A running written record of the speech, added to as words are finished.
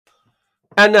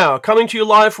And now, coming to you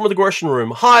live from the Gresham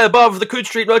Room, high above the Coode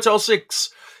Street Motel 6,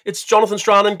 it's Jonathan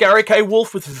Strahan and Gary K.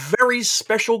 Wolfe with very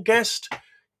special guest,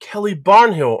 Kelly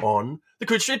Barnhill on the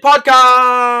Coode Street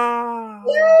Podcast.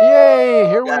 Yay!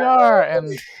 Here we are,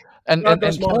 and God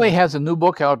goes Kelly mine. has a new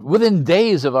book out within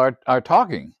days of our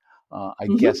talking. I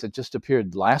guess it just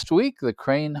appeared last week. The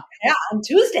Crane Yeah, on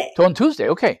Tuesday. on Tuesday.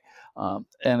 Okay,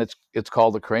 and it's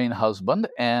called The Crane Husband,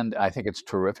 and I think it's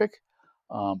terrific.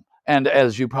 And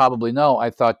as you probably know,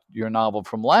 I thought your novel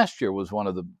from last year was one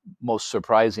of the most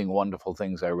surprising, wonderful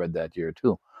things I read that year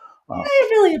too. I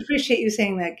really appreciate you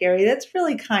saying that, Gary. That's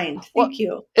really kind. Well, Thank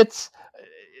you.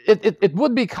 it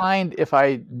would be kind if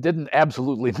I didn't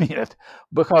absolutely mean it,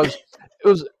 because it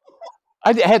was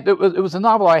it was a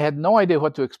novel I had no idea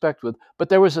what to expect with, but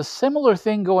there was a similar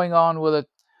thing going on with it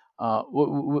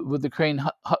with the Crane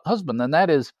husband, and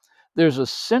that is there's a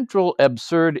central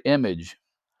absurd image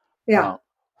Yeah.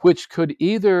 which could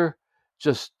either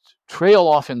just trail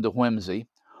off into whimsy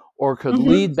or could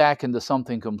lead back into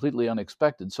something completely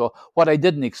unexpected. So what I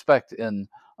didn't expect in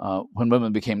When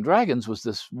Women Became Dragons was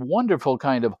this wonderful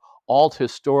kind of alt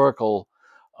historical,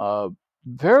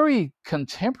 very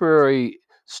contemporary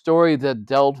story that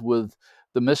dealt with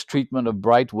the mistreatment of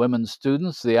bright women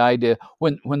students. The idea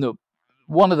when the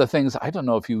one of the things, I don't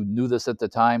know if you knew this at the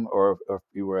time or if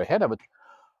you were ahead of it,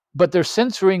 but they're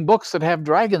censoring books that have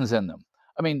dragons in them.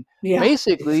 I mean, Yeah.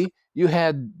 basically, you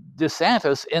had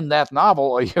DeSantis in that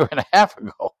novel a year and a half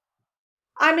ago.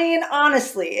 I mean,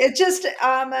 honestly, it just this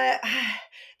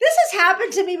has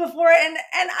happened to me before, and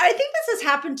I think this has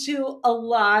happened to a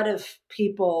lot of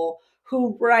people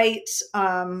who write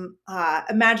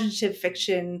imaginative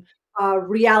fiction,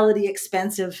 reality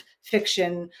expensive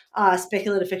fiction,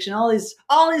 speculative fiction, all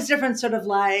these different sort of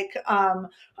like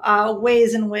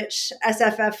ways in which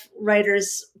SFF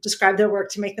writers describe their work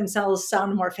to make themselves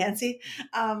sound more fancy.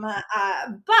 But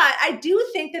I do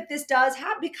think that this does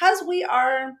have because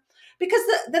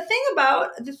the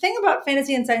thing about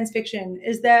fantasy and science fiction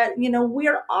is that we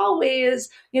are always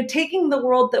taking the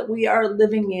world that we are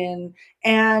living in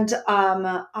and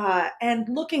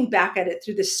looking back at it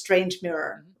through this strange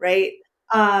mirror, right?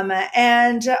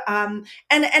 And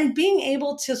being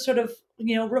able to sort of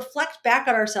reflect back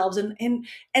at ourselves and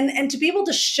to be able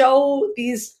to show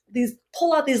these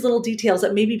pull out these little details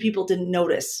that maybe people didn't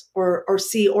notice or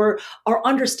see or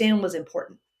understand was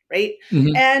important, right?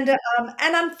 Mhm. And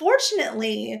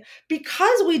unfortunately,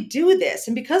 because we do this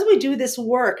and because we do this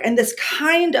work and this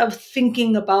kind of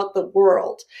thinking about the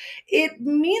world, it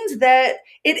means that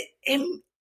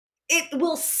it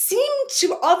will seem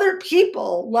to other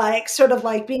people like sort of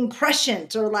like being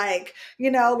prescient or like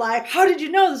like, how did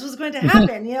you know this was going to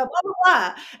happen, blah blah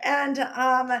blah. And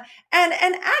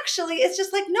actually it's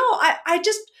just like, no, I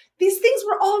just, these things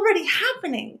were already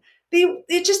happening.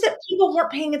 It's just that people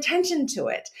weren't paying attention to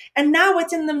it, and now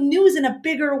it's in the news in a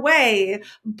bigger way.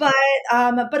 But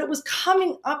it was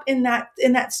coming up in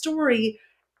that story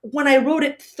when I wrote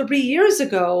it 3 years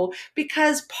ago,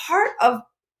 because part of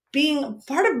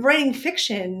writing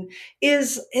fiction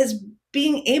is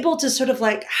being able to sort of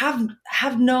like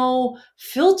have no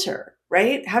filter,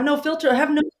 right? Have no filter,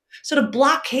 have no sort of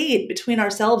blockade between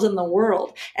ourselves and the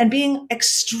world, and being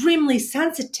extremely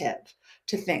sensitive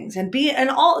to things, and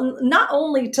all, not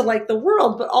only to like the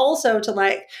world, but also to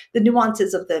like the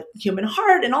nuances of the human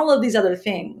heart and all of these other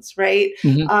things, right?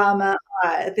 Mhm.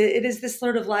 It is this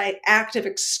sort of like act of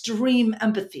extreme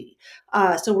empathy.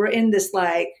 So we're in this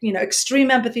like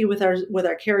extreme empathy with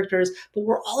our characters, but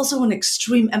we're also in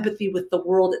extreme empathy with the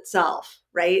world itself,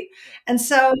 right? And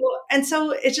so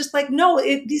it's just like, no,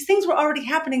 these things were already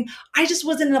happening. I just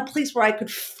wasn't in a place where I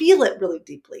could feel it really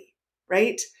deeply,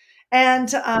 right?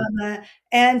 And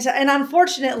and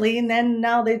unfortunately, and then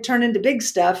now they turn into big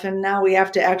stuff, and now we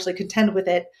have to actually contend with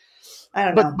it. I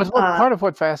don't know. But part of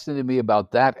what fascinated me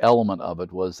about that element of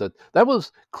it was that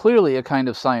was clearly a kind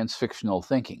of science fictional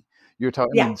thinking. You're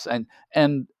talking, I Yeah. mean,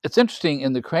 and it's interesting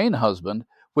in The Crane Husband,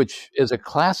 which is a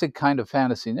classic kind of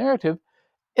fantasy narrative.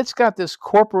 It's got this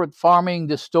corporate farming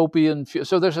dystopian,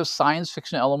 so there's a science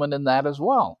fiction element in that as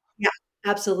well. Yeah,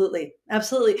 absolutely,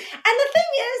 absolutely. And the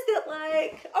thing is that,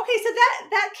 like, okay, so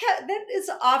that is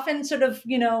often sort of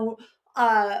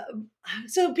uh,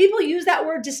 so people use that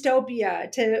word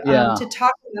dystopia Yeah. to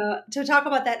talk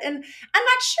about that, and I'm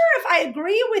not sure if I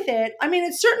agree with it. I mean,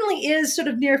 it certainly is sort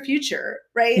of near future,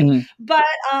 right? Mhm. But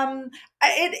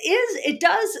it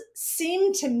does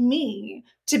seem to me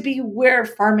to be where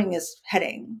farming is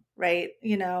heading, right?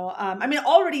 I mean, it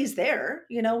already is there.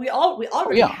 We Oh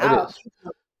already yeah, it have. is.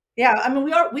 Yeah, I mean,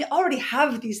 we already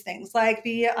have these things like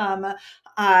the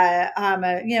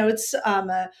it's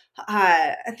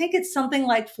I think it's something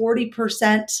like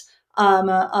 40%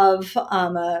 of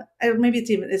maybe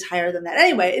it's higher than that.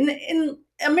 Anyway, in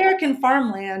American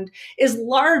farmland is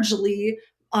largely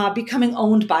becoming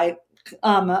owned by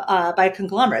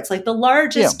conglomerates. Like the Yeah,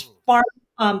 largest farm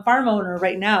owner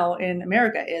right now in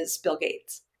America is Bill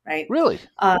Gates, right? really.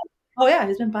 Uh, oh yeah,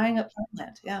 he's been buying up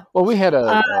farmland. Yeah. Well, we had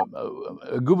Uh,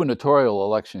 a gubernatorial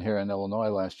election here in Illinois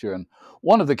last year, and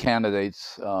one of the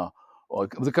candidates,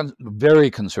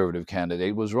 very conservative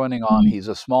candidate, was running on. He's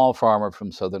a small farmer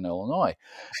from southern Illinois.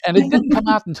 And it didn't come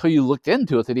out until you looked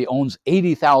into it that he owns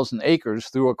 80,000 acres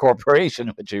through a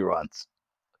corporation which he runs.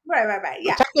 right. So Yeah,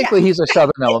 yeah. technically, he's a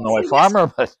southern Illinois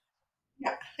farmer, but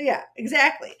Yeah,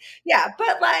 exactly. Yeah,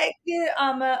 but like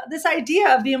this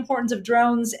idea of the importance of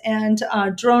drones and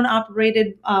drone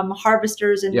operated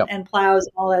harvesters yeah. and plows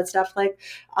and all that stuff, like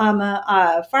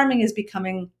farming is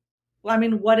becoming. Well, I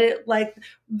mean, what it like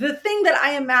the thing that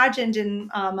I imagined in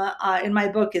my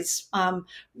book is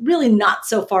really not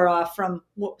so far off from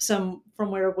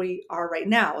from where we are right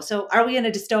now. So, are we in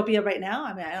a dystopia right now?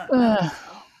 I mean, I don't know. Uh,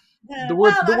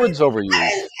 Well, the word's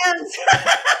overused.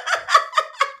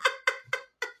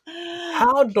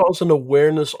 How does an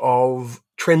awareness of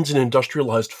trends in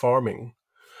industrialized farming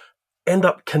end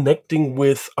up connecting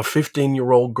with a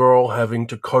 15-year-old girl having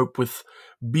to cope with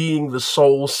being the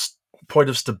sole point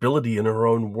of stability in her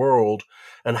own world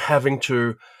and having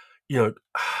to,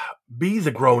 be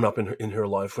the grown up in her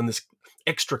life when this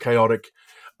extra chaotic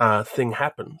thing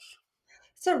happens?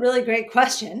 It's a really great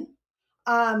question.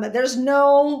 There's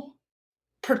no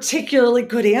particularly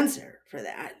good answer for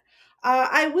that.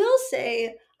 I will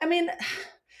say, I mean,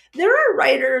 there are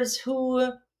writers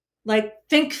who like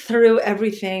think through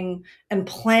everything and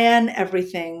plan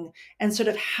everything and sort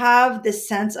of have this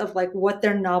sense of like what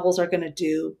their novels are going to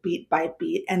do beat by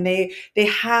beat, and they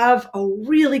have a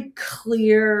really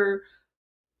clear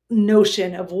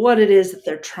notion of what it is that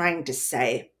they're trying to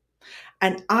say.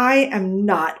 And I am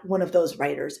not one of those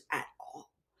writers at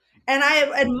all. And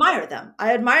I admire them.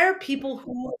 I admire people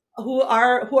who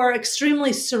are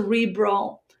extremely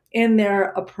cerebral in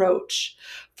their approach.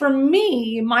 For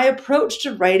me, my approach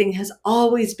to writing has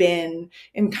always been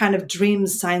in kind of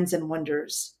dreams, signs, and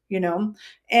wonders,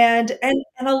 and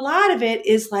a lot of it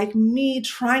is like me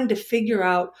trying to figure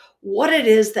out what it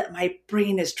is that my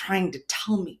brain is trying to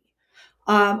tell me,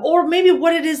 or maybe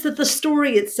what it is that the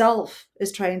story itself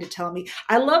is trying to tell me.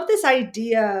 I love this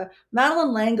idea.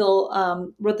 Madeline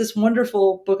L'Engle wrote this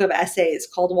wonderful book of essays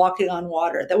called Walking on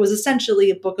Water that was essentially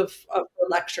a book of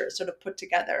lectures sort of put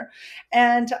together.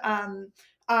 And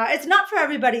it's not for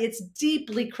everybody. It's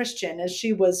deeply Christian, as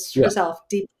she was Yeah. herself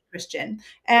deeply Christian.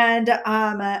 And but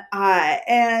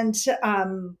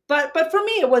for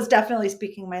me, it was definitely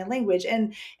speaking my language.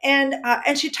 And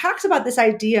she talks about this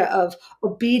idea of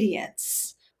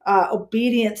obedience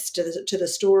to the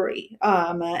story,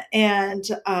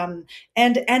 and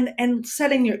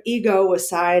setting your ego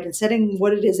aside and setting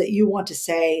what it is that you want to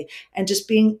say, and just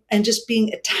being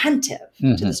attentive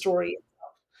to the story.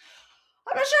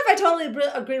 I'm not sure if I totally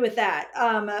agree with that,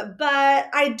 but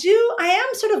I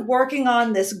am sort of working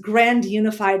on this grand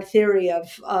unified theory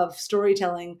of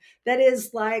storytelling that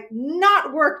is like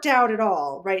not worked out at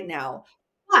all right now.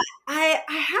 But I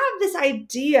have this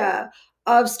idea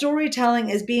of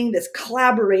storytelling as being this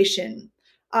collaboration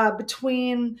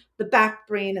between the back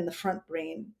brain and the front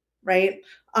brain, right?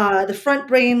 The front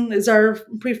brain is our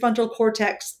prefrontal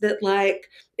cortex that like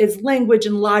is language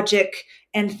and logic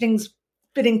and things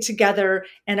fitting together,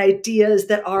 and ideas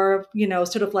that are,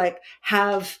 sort of like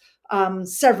have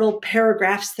several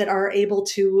paragraphs that are able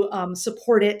to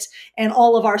support it, and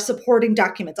all of our supporting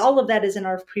documents. All of that is in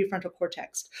our prefrontal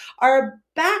cortex. Our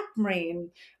back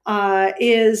brain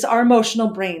is our emotional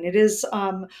brain. It is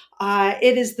the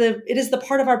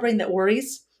part of our brain that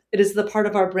worries. It is the part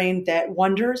of our brain that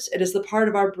wonders. It is the part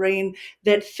of our brain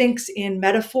that thinks in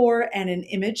metaphor and in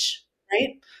image,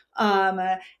 right? Um,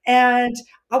 and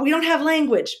we don't have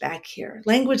language back here.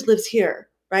 Language lives here,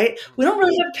 right? We don't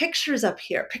really have pictures up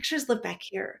here. Pictures live back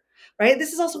here, right?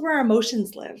 This is also where our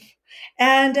emotions live.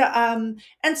 And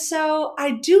so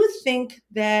I do think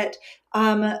that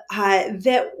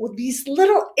that these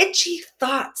little itchy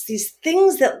thoughts, these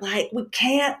things that like we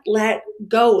can't let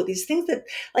go, these things that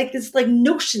like this like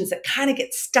notions that kind of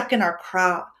get stuck in our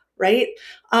craw, right?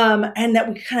 And that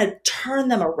we kind of turn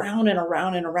them around and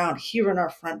around and around here in our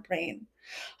front brain.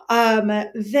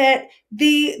 That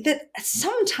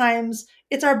sometimes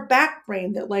it's our back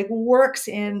brain that like works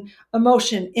in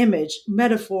emotion, image,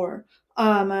 metaphor,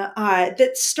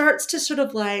 that starts to sort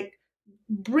of like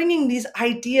bringing these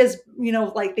ideas,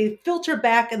 like they filter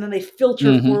back and then they filter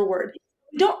Mm-hmm. forward.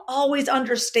 We don't always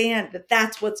understand that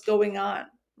that's what's going on,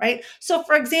 right? So,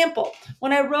 for example,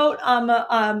 when I wrote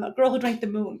A Girl Who Drank the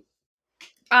Moon,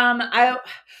 I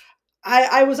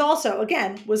I was also,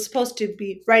 again, was supposed to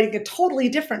be writing a totally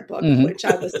different book, Mm-hmm. which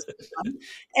I was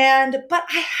but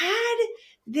I had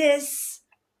this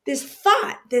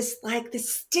thought, this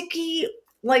sticky,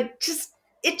 like just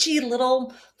itchy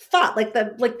little thought, like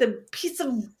the piece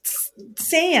of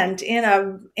sand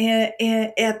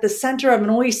at the center of an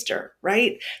oyster,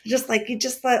 right? Just like you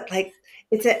just thought, like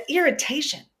it's an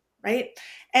irritation, right?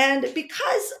 And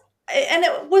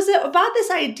it was about this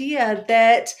idea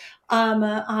that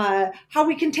how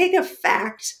we can take a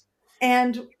fact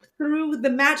and through the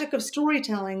magic of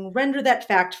storytelling render that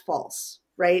fact false,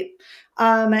 right?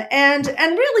 And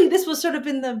really this was sort of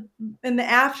in the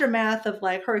aftermath of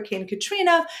like Hurricane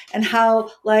Katrina, and how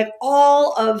like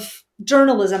all of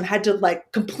journalism had to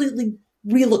like completely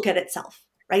relook at itself,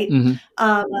 right?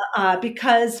 Mm-hmm.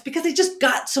 Because they just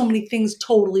got so many things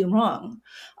totally wrong.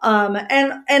 And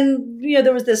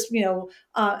there was this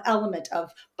element of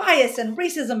bias and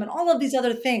racism and all of these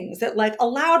other things that like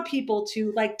allowed people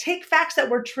to like take facts that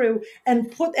were true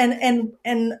and put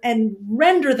and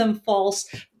render them false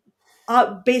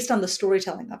based on the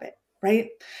storytelling of it, right?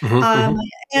 Mm-hmm. Um,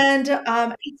 and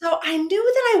so I knew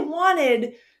that I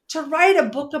wanted to write a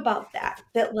book about that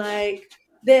like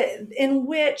that in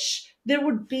which there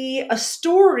would be a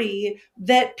story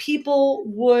that people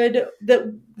would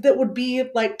that would be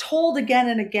like told again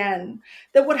and again,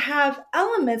 that would have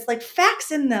elements like facts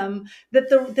in them that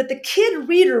the kid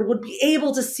reader would be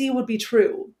able to see would be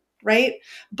true, right?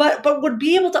 But would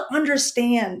be able to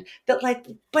understand that like,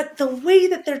 but the way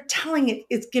that they're telling it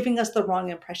is giving us the wrong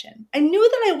impression. I knew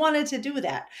that I wanted to do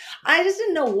that. I just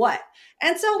didn't know what.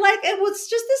 And so like it was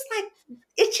just this like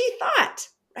itchy thought,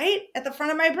 right, at the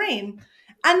front of my brain.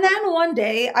 And then one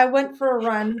day I went for a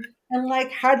run and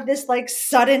like had this like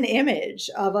sudden image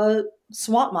of a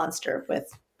swamp monster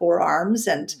with four arms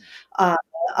and uh,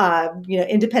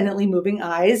 independently moving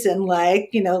eyes and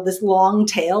like, this long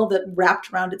tail that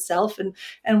wrapped around itself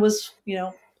and was,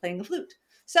 playing the flute.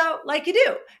 So like you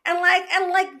do. And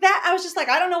like that, I was just like,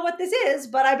 I don't know what this is,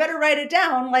 but I better write it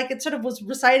down. Like it sort of was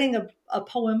reciting a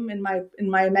poem in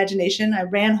my imagination. I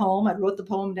ran home, I wrote the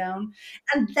poem down.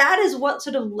 And that is what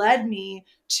sort of led me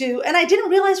to, and I didn't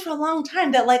realize for a long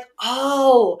time that like,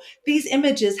 oh, these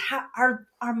images are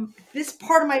this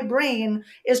part of my brain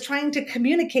is trying to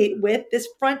communicate with this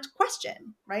front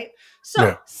question, right? So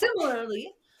Yeah.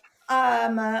 similarly,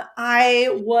 I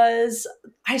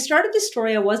started this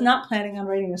story. I was not planning on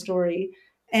writing a story,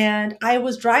 and I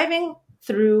was driving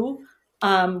through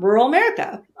rural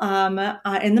America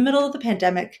in the middle of the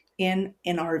pandemic in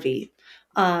an RV.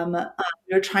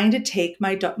 We were trying to take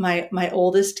my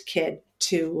oldest kid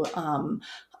to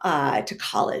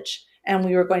college, and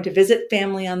we were going to visit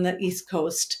family on the East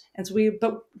Coast. And so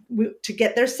to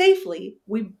get there safely,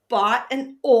 we bought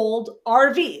an old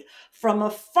RV from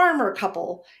a farmer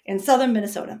couple in southern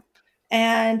Minnesota,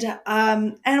 and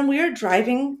we were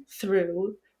driving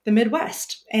through the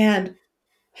Midwest, and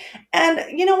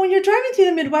when you're driving through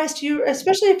the Midwest, you,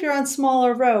 especially if you're on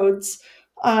smaller roads,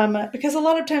 because a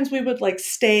lot of times we would like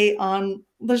stay on.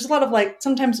 There's a lot of like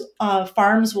sometimes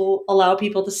farms will allow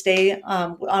people to stay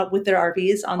with their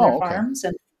RVs on their Oh, okay. farms,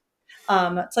 and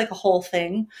it's like a whole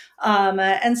thing.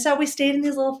 And so we stayed in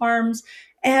these little farms,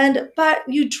 but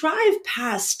you drive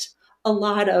past a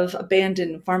lot of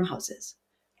abandoned farmhouses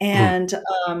and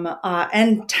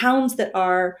towns that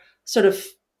are sort of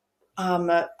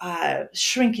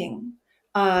shrinking,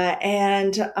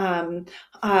 and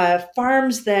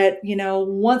farms that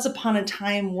once upon a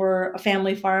time were a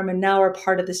family farm and now are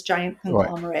part of this giant Right.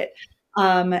 conglomerate.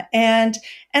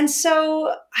 And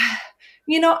so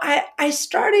I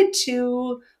started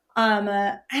to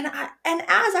and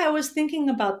as I was thinking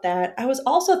about that, I was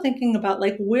also thinking about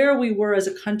like where we were as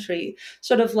a country,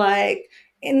 sort of like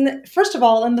first of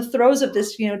all in the throes of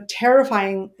this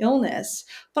terrifying illness,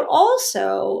 but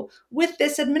also with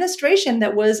this administration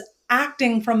that was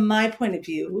acting from my point of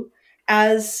view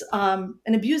as an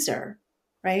abuser,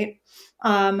 right?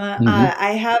 Mm-hmm.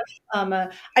 I have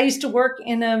I used to work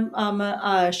in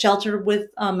a shelter with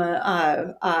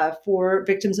for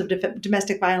victims of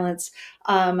domestic violence.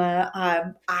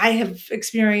 I have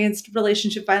experienced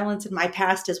relationship violence in my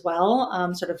past as well,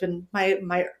 sort of in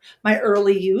my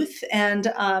early youth, and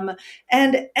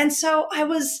so I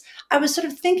was sort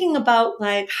of thinking about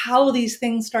like how these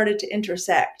things started to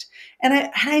intersect. And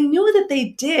I knew that they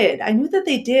did. I knew that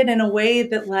they did in a way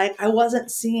that like I wasn't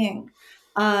seeing.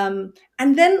 And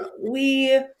then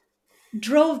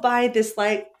drove by this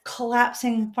like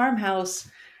collapsing farmhouse,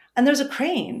 and there's a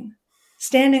crane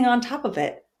standing on top of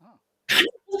it, kind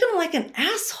of looking like an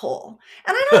asshole.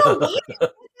 And I don't know why I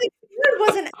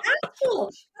was an asshole,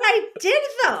 but I did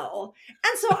though.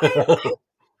 And so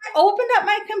I opened up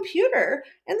my computer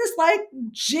in this like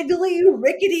jiggly,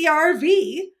 rickety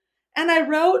RV, and I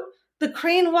wrote, "The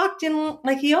crane walked in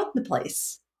like he owned the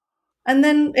place." And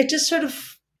then it just sort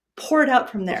of poured out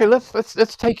from Okay, there.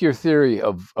 let's take your theory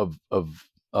of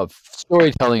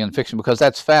storytelling and fiction, because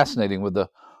that's fascinating, with the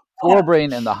Yeah.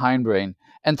 forebrain and the hindbrain.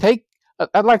 And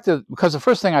I'd like to, because the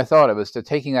first thing I thought of is to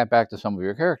taking that back to some of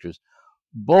your characters,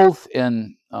 both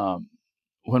in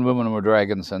When Women Were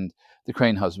Dragons and The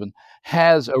Crane Husband,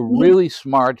 has a Mhm. really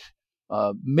smart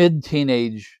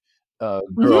mid-teenage girl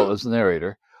Mhm. as the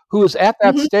narrator, who is at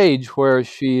that Mhm. stage where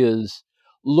she is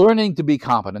learning to be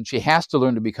competent. She has to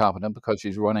learn to be competent because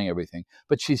she's running everything,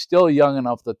 but she's still young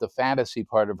enough that the fantasy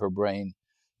part of her brain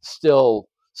still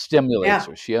stimulates Yeah.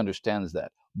 her. She understands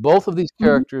that. Both of these Mhm.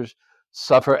 characters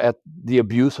suffer at the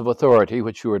abuse of authority,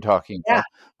 which you were talking Yeah. about,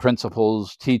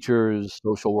 principals, teachers,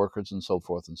 social workers, and so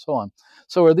forth and so on.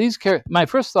 So are these my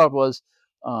first thought was,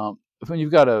 when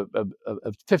you've got a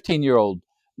 15-year-old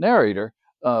narrator,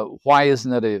 why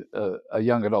isn't it a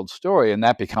young adult story? And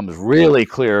that becomes really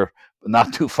clear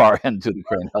not too far into The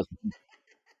Crane Husband.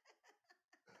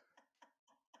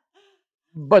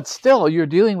 But still, you're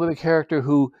dealing with a character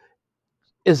who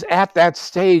is at that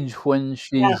stage when Yeah.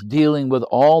 she's dealing with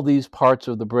all these parts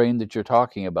of the brain that you're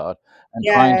talking about and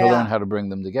Yeah. trying Yeah. to learn Yeah. how to bring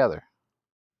them together.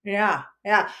 Yeah,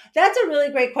 yeah. That's a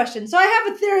really great question. So I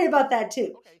have a theory about that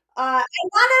too. Okay. And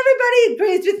not everybody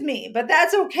agrees with me, but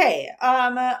that's okay.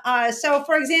 So,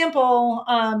 for example,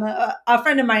 a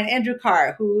friend of mine, Andrew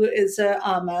Carr, who is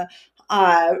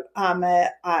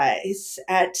he's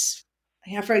at,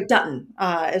 I forget, Dutton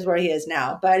is where he is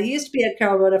now, but he used to be at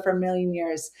Carol Rhoda for a million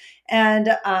years,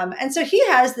 and so he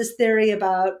has this theory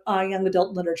about young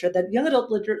adult literature, that young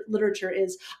adult literature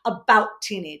is about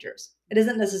teenagers. It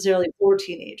isn't necessarily for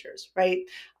teenagers, right?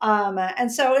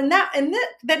 And so in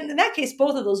that case,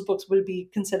 both of those books would be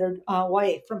considered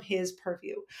YA from his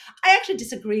purview. I actually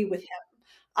disagree with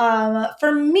him.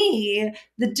 For me,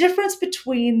 the difference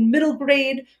between middle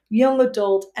grade, young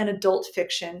adult, and adult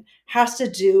fiction has to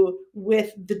do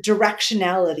with the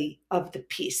directionality of the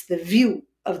piece, the view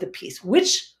of the piece.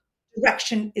 Which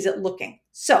direction is it looking?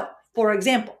 So, for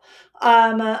example,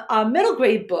 a middle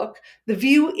grade book, the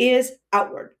view is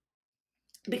outward,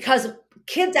 because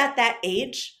kids at that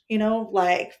age,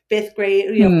 like fifth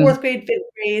grade, Hmm. fourth grade, fifth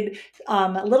grade,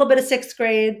 a little bit of sixth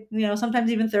grade,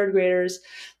 sometimes even third graders,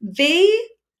 they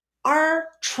are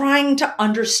trying to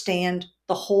understand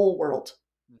the whole world,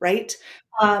 right?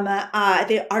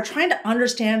 They are trying to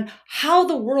understand how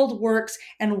the world works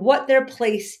and what their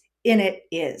place in it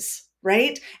is,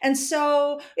 right? And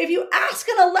so if you ask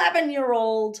an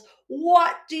 11-year-old,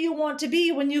 what do you want to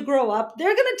be when you grow up?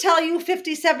 They're going to tell you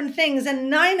 57 things, and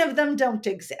 9 of them don't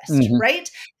exist, Hmm.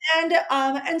 right?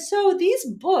 And so these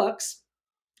books,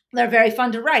 they're very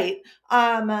fun to write.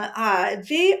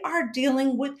 They are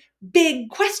dealing with big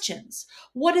questions.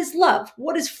 What is love?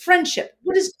 What is friendship?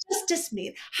 What does justice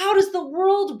mean? How does the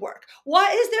world work?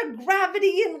 Why is there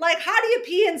gravity? And like, how do you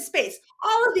pee in space?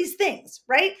 All of these things,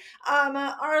 right,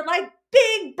 are like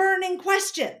big burning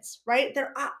questions, right?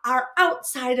 Are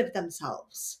outside of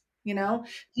themselves. The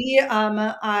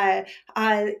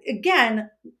again,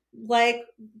 like,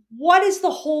 what is the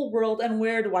whole world and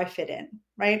where do I fit in,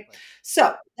 right? Right.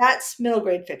 So that's middle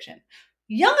grade fiction.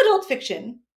 Young adult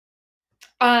fiction,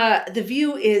 the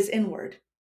view is inward,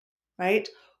 right?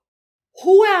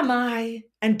 Who am I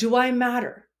and do I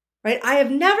matter? Right? I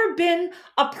have never been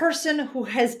a person who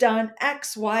has done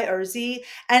X, Y, or Z.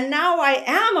 And now I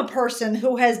am a person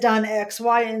who has done X,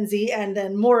 Y, and Z, and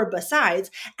then more besides.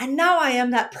 And now I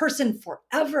am that person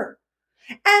forever.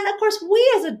 And of course,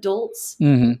 we as adults,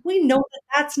 Hmm. we know that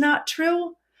that's not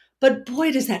true. But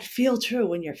boy, does that feel true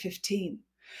when you're 15.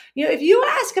 If you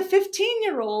ask a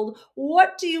 15-year-old,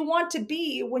 what do you want to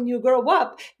be when you grow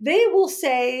up? They will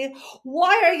say,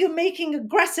 why are you making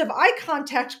aggressive eye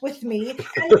contact with me? And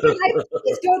can I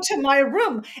please go to my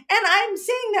room? And I'm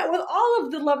saying that with all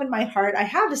of the love in my heart. I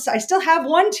still have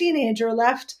one teenager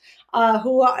left,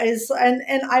 who is,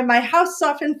 my house is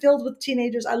often filled with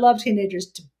teenagers. I love teenagers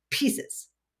to pieces,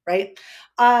 right?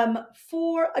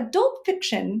 For adult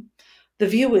fiction, the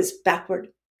view is backward.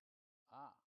 Ah.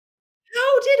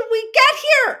 How did we get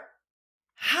here?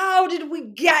 How did we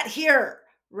get here?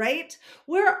 Right?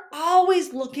 We're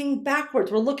always looking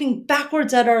backwards. We're looking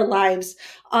backwards at our lives.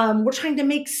 We're trying to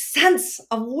make sense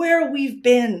of where we've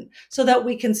been so that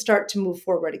we can start to move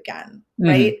forward again. Hmm.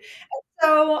 Right?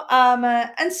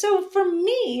 And so for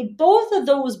me, both of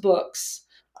those books,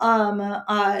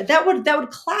 that would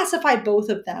classify both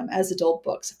of them as adult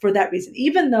books for that reason,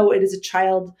 even though it is a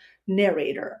child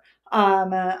narrator.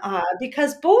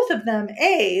 Because both of them,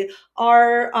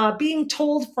 are being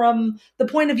told from the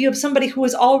point of view of somebody who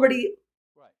has already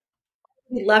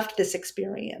left this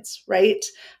experience, right?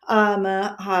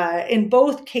 In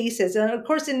both cases, and of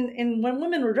course, in When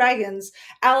Women Were Dragons,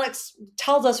 Alex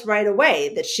tells us right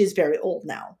away that she's very old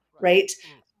now, right?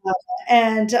 Uh,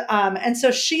 and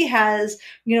so she has,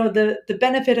 the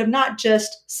benefit of not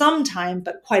just some time,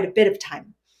 but quite a bit of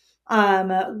time.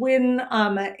 When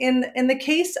in the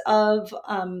case of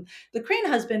the Crane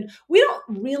husband, we don't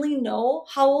really know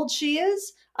how old she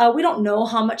is. We don't know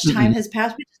how much time Mhm. has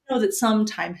passed. We just know that some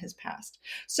time has passed.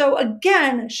 So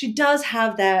again, she does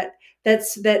have that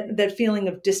feeling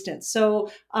of distance.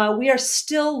 So we are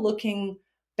still looking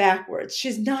backwards.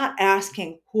 She's not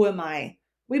asking, "Who am I?"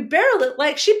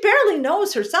 She barely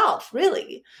knows herself,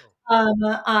 really.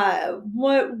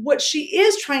 What she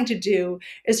is trying to do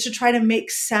is to try to make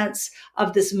sense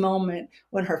of this moment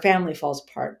when her family falls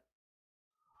apart.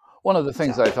 One of the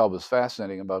things So I thought was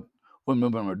fascinating about When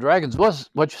Women Were Dragons was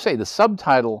what you say. The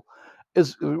subtitle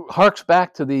is harks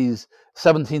back to these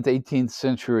 17th, 18th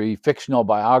century fictional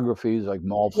biographies like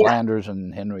Maud yeah, Flanders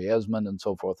and Henry Esmond and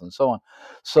so forth and so on.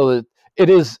 So that it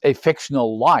is a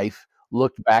fictional life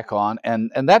looked back on,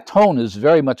 and that tone is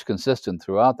very much consistent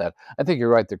throughout that. I think you're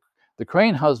right. The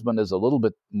Crane husband is a little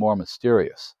bit more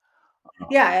mysterious.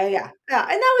 yeah, and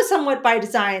that was somewhat by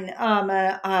design,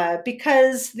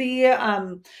 because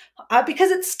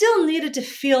it still needed to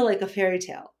feel like a fairy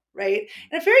tale, right?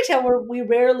 In a fairy tale, where we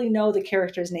rarely know the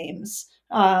characters' names,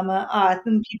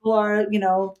 and people are,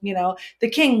 the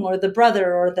king or the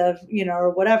brother or or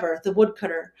whatever, the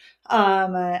woodcutter,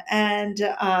 and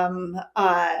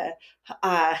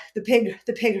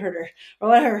the pig herder or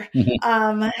whatever,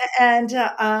 um, and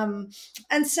but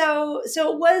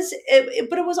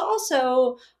it was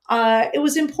also, it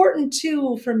was important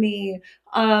too for me,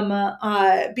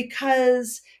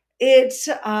 because it's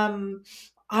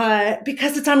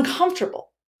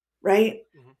uncomfortable, right?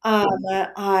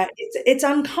 It's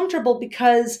uncomfortable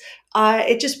because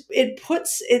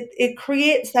it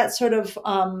creates that sort of,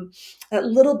 that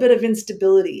little bit of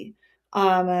instability,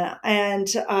 and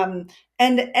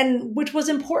which was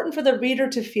important for the reader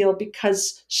to feel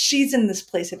because she's in this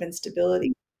place of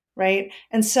instability, right?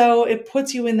 And so it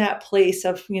puts you in that place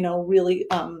of, really,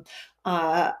 uh,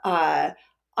 uh,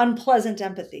 unpleasant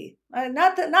empathy.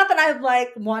 Not that I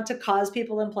like want to cause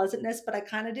people unpleasantness, but I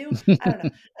kind of do. I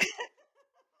don't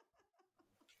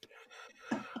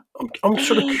I'm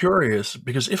sort of know. curious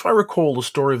because if I recall the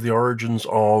story of the origins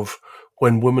of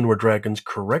When Women Were Dragons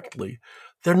correctly,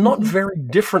 they're not Mhm. very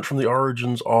different from the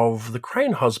origins of the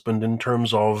Crane husband in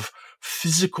terms of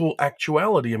physical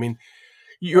actuality. I mean,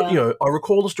 Yeah, I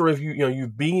recall the story of you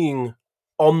being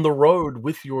on the road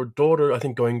with your daughter, I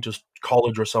think going to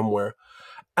college or somewhere.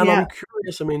 And I'm yeah.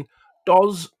 curious, I mean,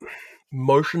 does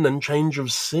motion and change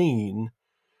of scene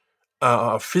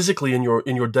physically in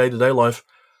your day-to-day life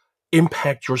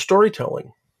impact your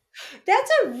storytelling?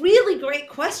 That's a really great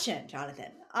question,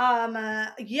 Jonathan.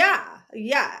 Yeah.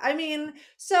 I mean,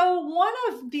 so one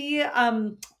of the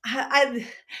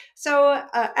so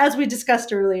as we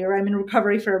discussed earlier, I'm in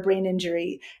recovery for a brain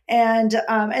injury, and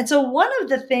so one of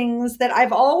the things that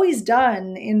I've always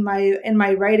done in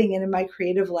my writing and in my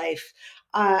creative life,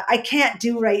 I can't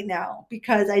do right now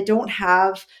because I don't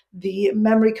have the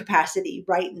memory capacity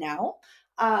right now,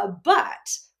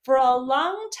 but for a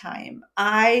long time,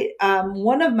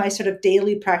 one of my sort of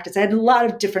daily practice, I had a lot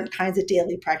of different kinds of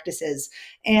daily practices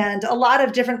and a lot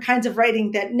of different kinds of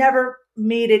writing that never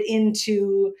made it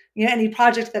into, any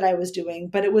project that I was doing,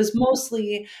 but it was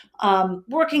mostly,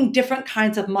 working different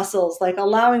kinds of muscles, like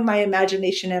allowing my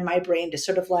imagination and my brain to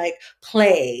sort of like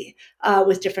play,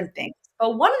 with different things.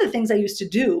 But one of the things I used to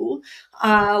do,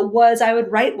 was I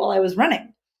would write while I was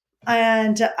running.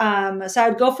 And so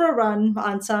I'd go for a run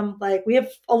on some, like, we have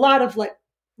a lot of like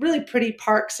really pretty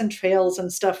parks and trails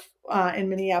and stuff, in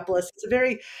Minneapolis.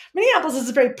 Minneapolis is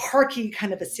a very parky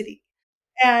kind of a city.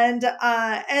 And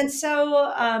I'd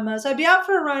be out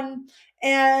for a run,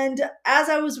 and as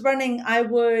I was running, I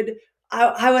would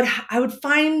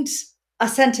find a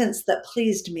sentence that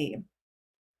pleased me,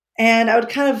 and I would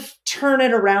kind of turn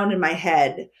it around in my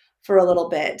head for a little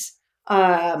bit,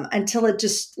 until until it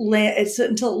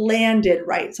landed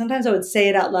right. Sometimes I would say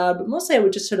it out loud, but mostly I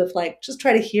would just sort of like just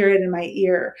try to hear it in my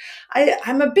ear.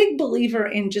 I'm a big believer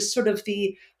in just sort of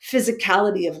the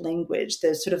physicality of language,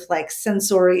 the sort of like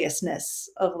censoriousness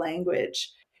of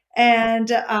language. And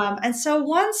so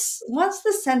once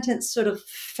the sentence sort of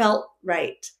felt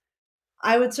right,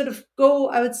 I would sort of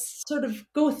go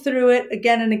through it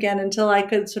again and again until I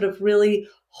could sort of really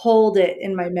hold it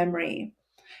in my memory.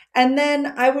 And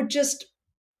then I would just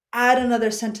add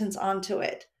another sentence onto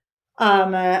it.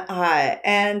 And then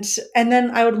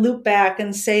I would loop back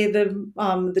and say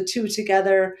the two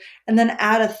together, and then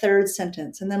add a third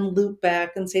sentence, and then loop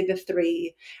back and say the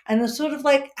three, and then sort of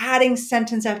like adding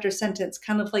sentence after sentence,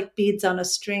 kind of like beads on a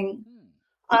string.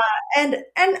 Uh, and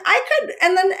I could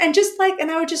and just like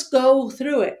and I would just go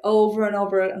through it over and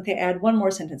over. Okay, add one more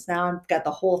sentence. Now I've got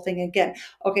the whole thing again.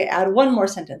 Okay, add one more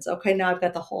sentence. Okay, now I've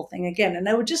got the whole thing again. And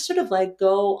I would just sort of like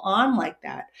go on like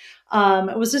that.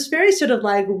 It was this very sort of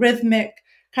like rhythmic,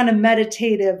 kind of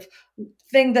meditative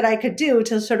thing that I could do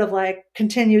to sort of like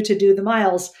continue to do the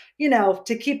miles,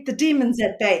 to keep the demons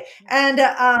at bay. And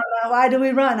why do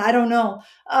we run? I don't know.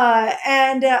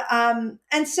 And then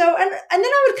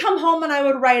I would come home and I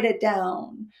would write it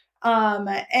down. And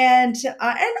I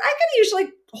could usually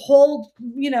hold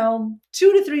 2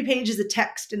 to 3 pages of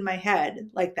text in my head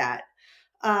like that.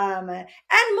 And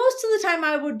most of the time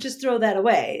I would just throw that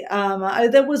away.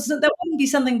 That wouldn't be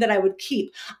something that I would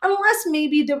keep unless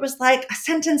maybe there was like a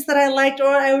sentence that I liked, or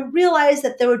I would realize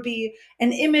that there would be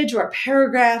an image or a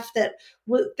paragraph that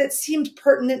seemed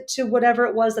pertinent to whatever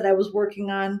it was that I was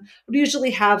working on. I would usually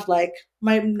have like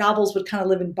my novels would kind of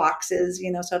live in boxes, so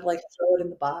I'd like throw it in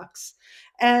the box.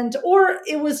 Or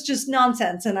it was just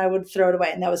nonsense and I would throw it away,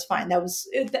 and that was fine. There was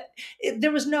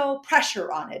no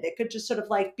pressure on it. It could just sort of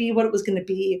like be what it was going to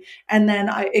be. And then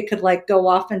it could like go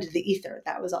off into the ether.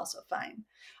 That was also fine.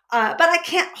 But I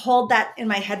can't hold that in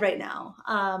my head right now.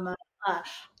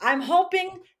 I'm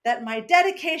hoping that my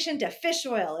dedication to fish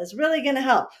oil is really going to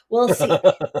help. We'll see.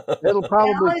 It'll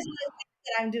probably.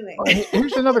 That I'm doing.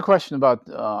 Here's another question about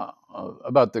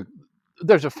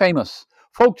there's a famous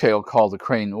folktale called The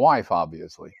Crane Wife,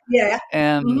 obviously. Yeah.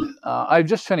 And Mhm. I've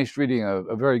just finished reading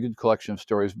a very good collection of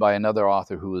stories by another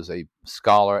author who is a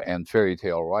scholar and fairy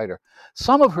tale writer.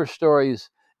 Some of her stories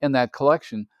in that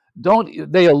collection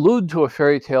they allude to a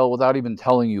fairy tale without even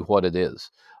telling you what it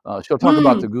is. She'll talk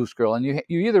about the Goose Girl, and you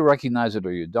either recognize it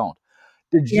or you don't.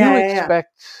 Did you Yeah.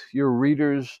 expect your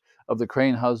readers of The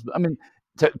Crane Husband, I mean,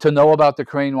 to know about The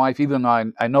Crane Wife, even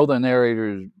though I know the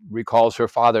narrator recalls her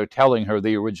father telling her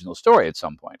the original story at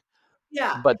some point?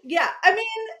 Yeah. But Yeah. I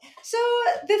mean, so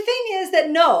the thing is that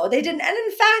no, they didn't. And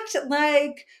in fact,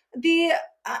 like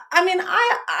I mean,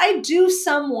 I do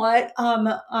somewhat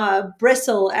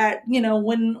bristle at,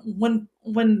 when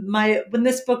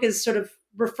this book is sort of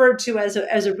referred to as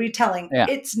a retelling. yeah,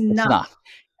 It's it's not. not.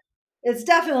 It's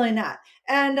definitely not.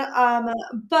 And but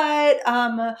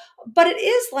it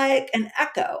is like an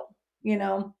echo, you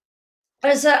know.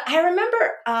 I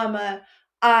remember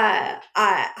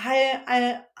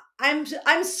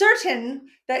I'm certain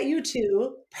that you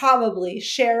two probably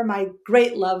share my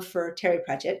great love for Terry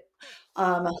Pratchett.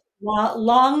 Um,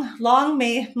 long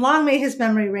may his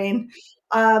memory reign.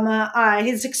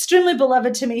 He's extremely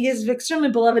beloved to me. He's extremely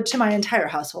beloved to my entire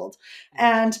household,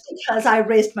 and because I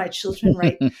raised my children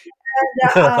right. And,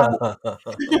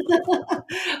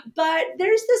 but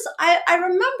there's this. I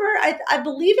remember. I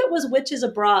believe it was Witches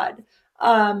Abroad.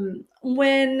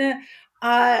 When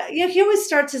he always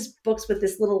starts his books with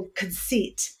this little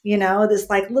conceit, this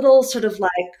like little sort of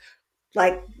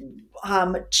like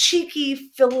cheeky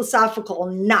philosophical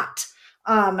knot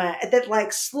that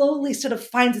like slowly sort of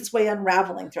finds its way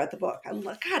unraveling throughout the book. I'm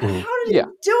like, God, how did he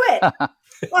do it?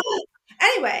 Well,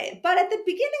 anyway, but at the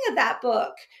beginning of that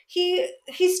book, he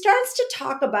starts to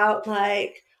talk about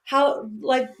how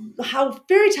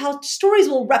fairy tale stories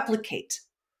will replicate,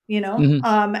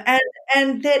 Mhm.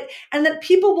 And that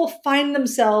people will find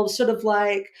themselves sort of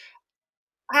like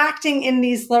acting in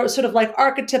these sort of like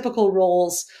archetypical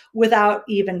roles without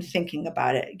even thinking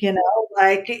about it,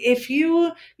 like if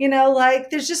like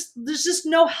there's just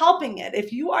no helping it.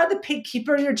 If you are the pig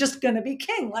keeper, you're just going to be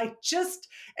king, like just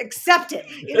accept it.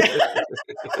 And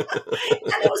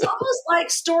it was almost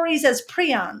like stories as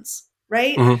prions,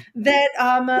 right?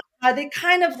 That they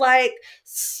kind of like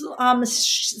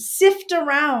sift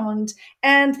around,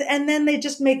 and then they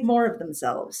just make more of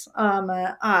themselves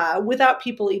without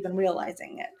people even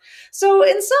realizing it. So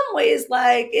in some ways,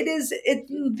 like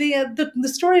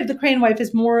the story of the Crane Wife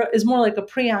is more like a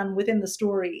prion within the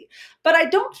story. But I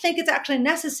don't think it's actually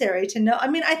necessary to know. I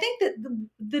mean, I think that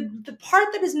the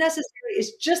part that is necessary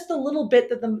is just the little bit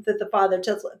that the father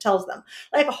tells them.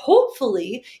 Like,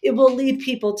 hopefully, it will lead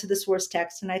people to the source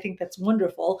text, and I think that's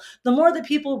wonderful. The more that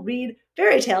people read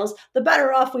fairy tales, the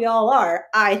better off we all are,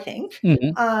 I think.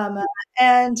 Mm-hmm.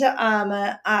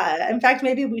 In fact,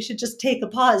 maybe we should just take a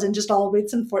pause and just all read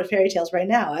some fairy tales right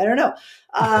now. I don't know.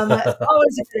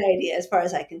 Always a good idea, as far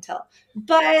as I can tell.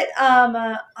 But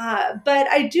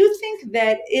I do think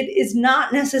that it is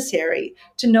not necessary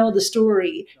to know the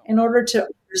story in order to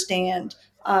understand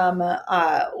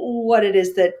what it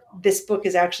is that this book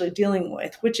is actually dealing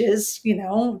with, which is,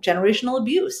 generational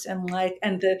abuse and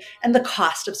the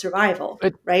cost of survival,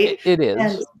 It, right? it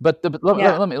And is, but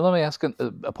yeah, let me ask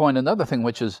a point. Another thing,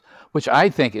 which I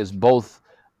think is both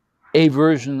a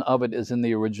version of it is in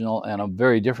the original, and a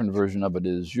very different version of it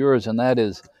is yours, and that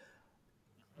is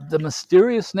the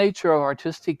mysterious nature of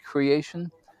artistic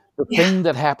creation, the yeah, thing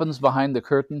that happens behind the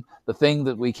curtain, the thing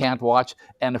that we can't watch,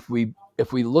 and if we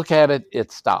look at it,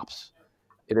 it stops,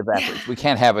 it yeah, evaporates. We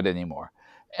can't have it anymore,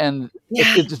 and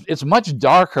yeah, it's much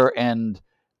darker and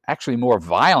actually more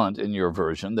violent in your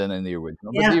version than in the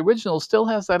original. But yeah. the original still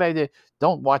has that idea: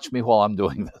 don't watch me while I'm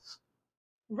doing this.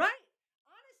 Right.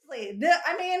 Honestly,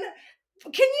 I mean,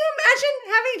 can you imagine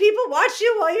having people watch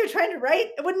you while you're trying to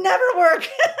write? It would never work.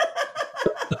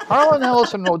 Harlan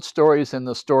Ellison wrote stories in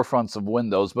the storefronts of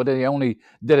Windows, but he only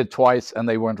did it twice, and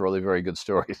they weren't really very good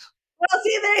stories. Well,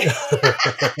 see,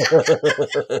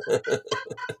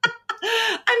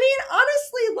 I mean,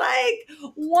 honestly, like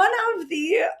one of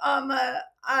the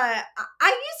I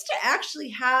used to actually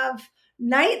have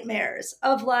nightmares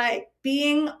of like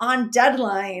being on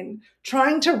deadline,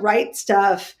 trying to write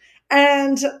stuff,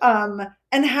 and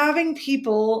having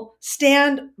people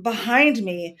stand behind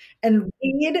me and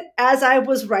read as I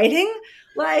was writing.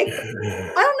 Like,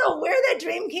 I don't know where that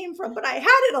dream came from, but I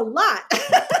had it a Oh. lot.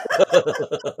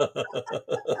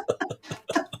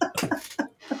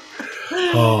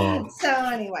 So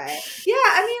anyway, yeah,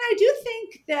 I mean, I do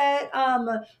think that I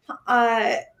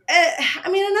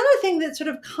mean, another thing that sort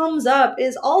of comes up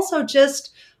is also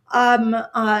just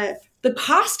the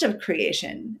cost of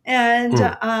creation,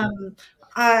 Mm.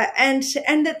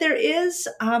 and that there is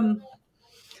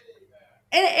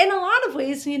in a lot of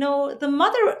ways, the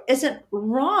mother isn't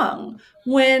wrong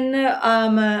when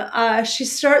she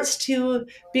starts to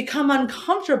become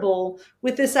uncomfortable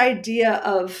with this idea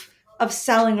of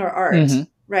selling her art, Mm-hmm.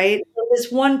 right? This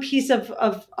one piece of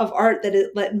art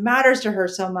that matters to her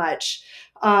so much,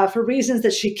 for reasons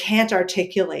that she can't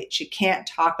articulate, she can't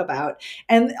talk about,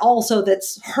 and also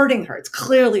that's hurting her. It's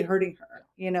clearly hurting her.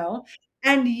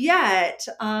 And yet,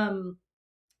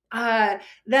 that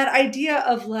idea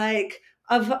of like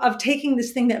of taking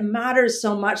this thing that matters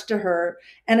so much to her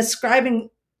and ascribing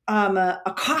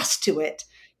a cost to it,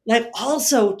 like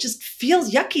also just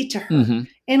feels yucky to her Mm-hmm.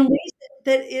 in ways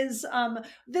that is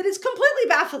completely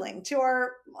baffling to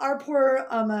our poor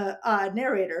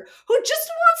narrator, who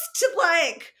just wants to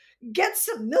like get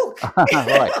some milk.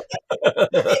 Right.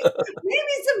 Maybe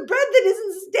some bread that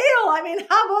isn't stale. I mean,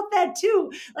 how about that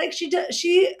too? Like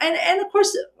and of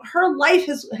course her life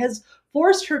has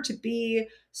forced her to be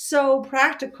so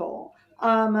practical.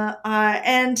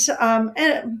 And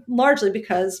largely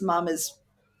because mom has,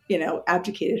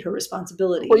 abdicated her Well,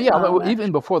 responsibility. yeah. Well,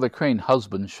 even before the Crane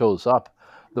husband shows up,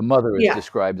 the mother is Yeah.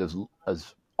 described as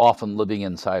often living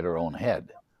inside her own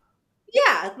head.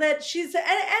 Yeah, that she's and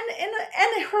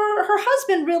her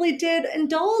husband really did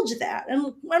indulge that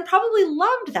and probably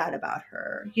loved that about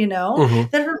her, Hmm.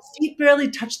 that her feet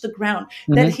barely touched the ground,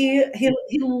 that Mm-hmm.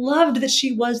 he loved that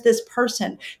she was this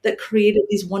person that created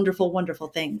these wonderful wonderful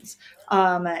things,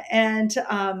 and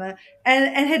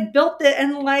had built it,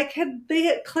 and like they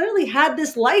had clearly had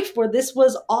this life where this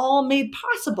was all made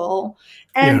possible,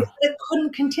 and Yeah. it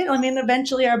couldn't continue. I mean,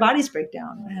 eventually our bodies break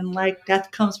down and like death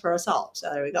comes for us all. So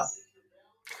there we go.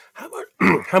 How much?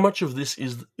 How much of this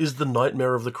is the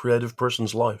nightmare of the creative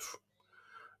person's life?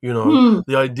 Hmm.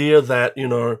 The idea that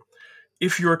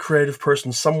if you're a creative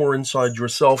person, somewhere inside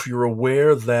yourself, you're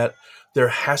aware that there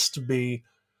has to be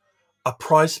a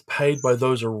price paid by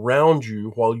those around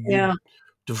you while you Yeah.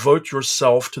 devote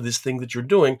yourself to this thing that you're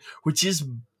doing, which is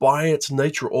by its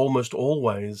nature almost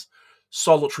always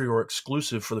solitary or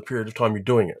exclusive for the period of time you're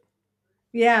doing it.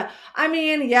 Yeah. I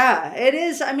mean, yeah, it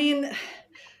is. I mean,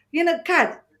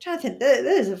 God, Jonathan,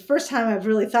 this is the first time I've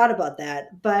really thought about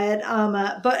that. But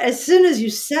as soon as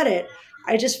you said it,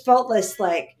 I just felt this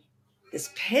like this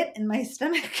pit in my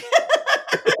stomach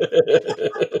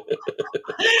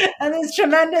and this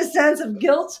tremendous sense of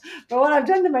guilt for what I've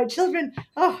done to my children.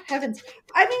 Oh heavens!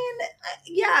 I mean,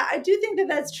 yeah, I do think that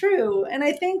that's true, and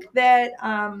I think that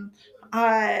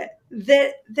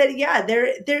that yeah,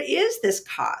 there is this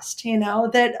cost,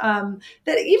 that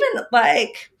even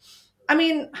like, I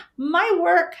mean, my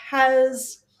work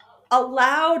has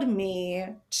allowed me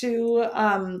to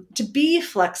be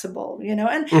flexible, and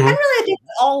Hmm. really I think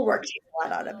all work takes a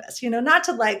lot out of us, not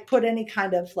to like put any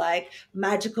kind of like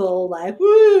magical like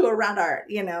woo around art.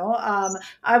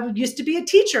 I used to be a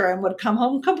teacher and would come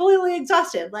home completely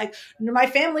exhausted. Like my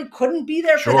family couldn't be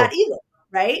there for that Sure. either.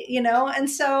 Right. And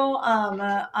so,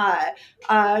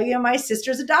 my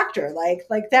sister's a doctor,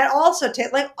 like that also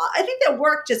take like, I think that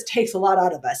work just takes a lot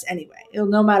out of us anyway,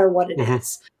 no matter what it Hmm.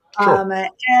 is. Sure.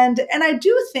 And I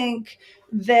do think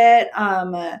that,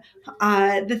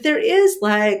 that there is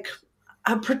like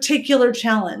a particular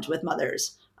challenge with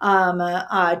mothers,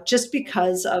 just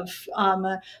because of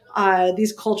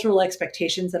these cultural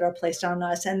expectations that are placed on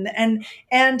us,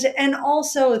 and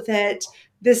also that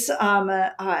this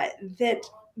that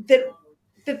that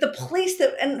that the place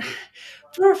that and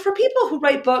for people who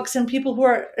write books and people who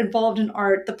are involved in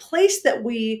art, the place that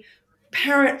we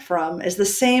parent from is the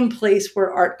same place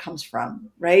where art comes from,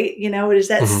 right? It is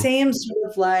that Hmm. same sort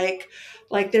of like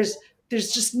there's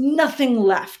just nothing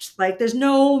left. Like there's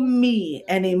no me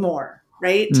anymore,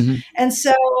 right? Hmm. And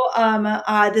so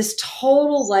this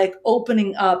total like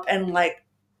opening up and like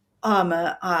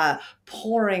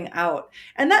pouring out,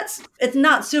 and it's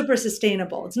not super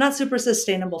sustainable. It's not super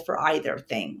sustainable for either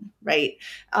thing, right?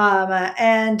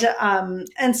 And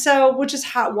so, which is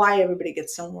why everybody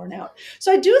gets so worn out.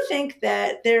 So I do think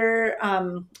that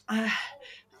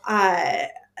uh,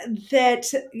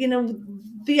 that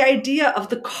the idea of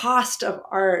the cost of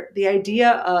art, the idea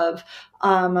of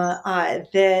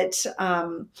that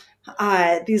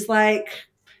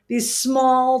these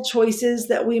small choices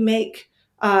that we make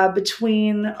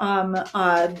between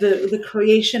the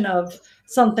creation of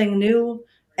something new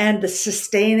and the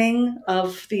sustaining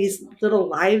of these little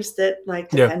lives that like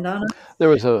Yeah. depend on us. There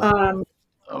was a. Um,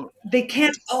 Oh, they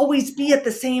can't always be at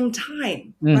the same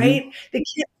time, mhm. right? They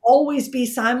can't always be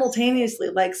simultaneously.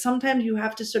 Like sometimes you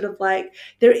have to sort of like,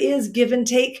 there is give and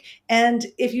take. And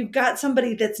if you've got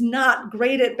somebody that's not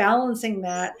great at balancing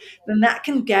that, then that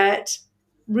can get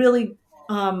really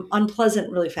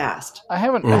unpleasant really fast. I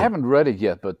Mm. haven't read it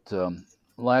yet, but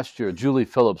last year Julie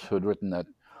Phillips, who had written that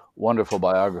wonderful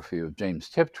biography of James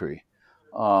Tiptree,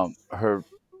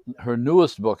 her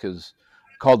newest book is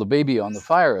called "The Baby on the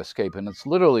Fire Escape," and it's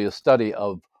literally a study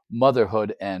of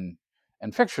motherhood and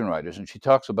fiction writers. And she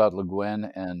talks about Le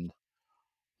Guin and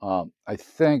I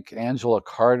think Angela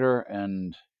Carter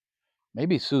and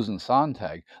maybe Susan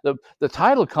Sontag. The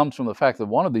title comes from the fact that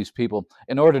one of these people,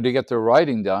 in order to get their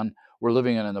writing done, were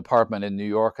living in an apartment in New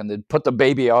York, and they'd put the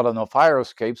baby out on the fire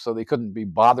escape so they couldn't be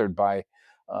bothered by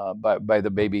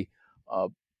the baby uh,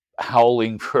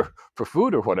 howling for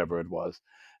food or whatever it was.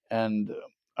 And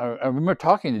I remember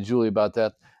talking to Julie about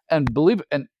that, and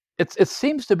it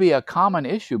seems to be a common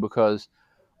issue because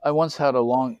I once had a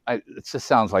long, it just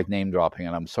sounds like name dropping,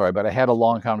 and I'm sorry, but I had a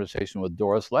long conversation with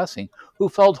Doris Lessing, who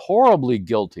felt horribly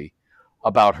guilty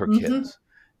about her Hmm. kids.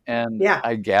 And Yeah.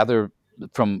 I gather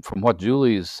from what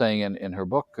Julie is saying in her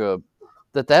book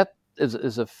that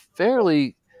is a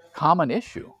fairly common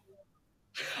issue.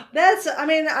 I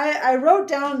mean, I wrote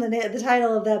down the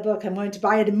title of that book. I'm going to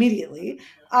buy it immediately.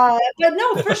 But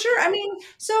no, for sure. I mean,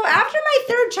 so after my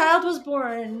third child was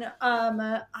born,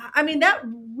 I mean, that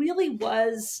really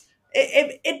was,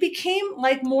 it became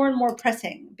like more and more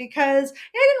pressing because I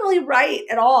didn't really write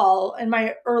at all in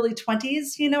my early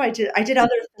 20s. I did other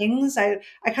things. I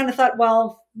kind of thought,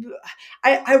 well,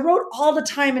 I wrote all the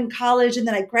time in college and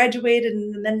then I graduated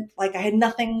and then like I had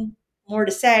nothing more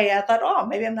to say. I thought, oh,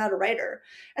 maybe I'm not a writer.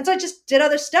 And so I just did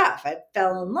other stuff. I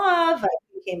fell in love. I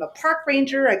became a park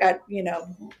ranger. I got,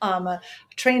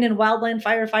 trained in wildland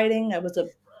firefighting. I was a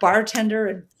bartender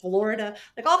in Florida,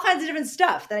 like all kinds of different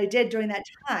stuff that I did during that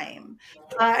time.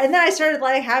 And then I started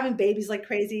like having babies like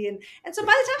crazy. And so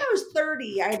by the time I was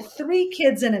 30, I had 3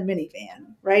 kids in a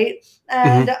minivan, right?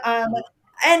 Hmm.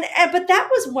 And, but that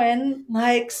was when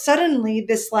like suddenly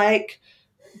this like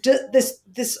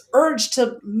this urge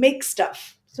to make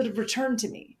stuff sort of returned to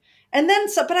me. And then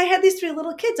so, but I had these 3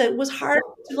 little kids. It was hard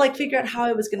to like figure out how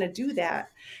I was going to do that.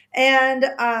 And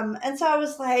so I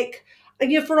was like,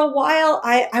 for a while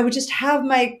I would just have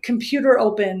my computer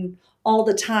open all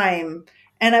the time,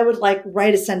 and I would like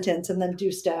write a sentence and then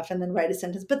do stuff and then write a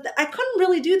sentence. But I couldn't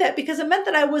really do that because it meant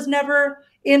that I was never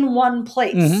in one Hmm.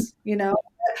 place.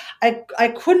 I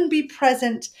couldn't be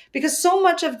present because so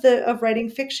much of the of writing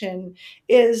fiction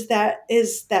is that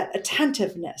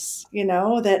attentiveness,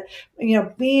 that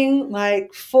being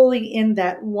like fully in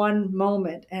that one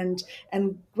moment and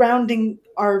grounding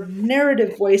our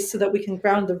narrative voice so that we can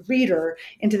ground the reader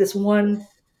into this one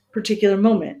particular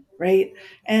moment, right?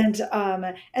 And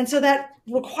so that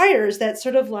requires that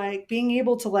sort of like being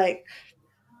able to like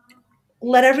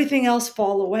let everything else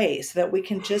fall away so that we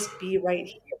can just be right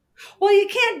here. Well, you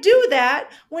can't do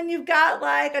that when you've got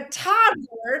like a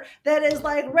toddler that is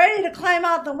like ready to climb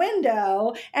out the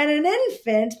window and an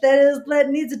infant that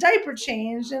needs a diaper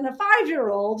change and a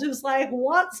 5-year-old who's like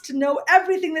wants to know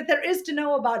everything that there is to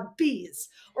know about bees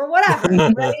or whatever,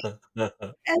 right? And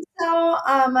so,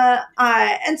 I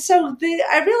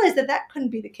realized that that couldn't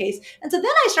be the case. And so then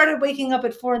I started waking up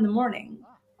at 4 in the morning,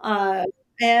 uh,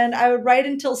 and I would write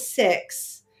until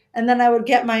 6, and then I would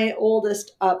get my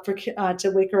oldest up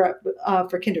to wake her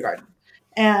up for kindergarten,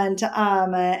 and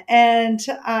then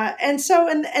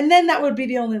that would be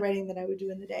the only writing that I would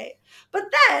do in the day. But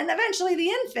then eventually the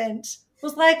infant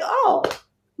was like, "Oh,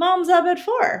 mom's up at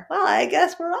 4. Well, I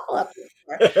guess we're all up at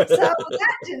 4." So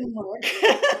that didn't work.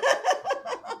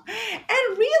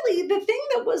 And really, the thing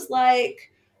that was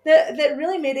like that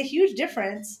really made a huge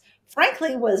difference,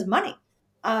 frankly, was money.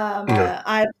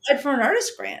 I applied for an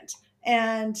artist grant,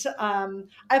 and I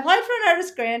applied for an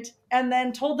artist grant, and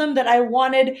then told them that I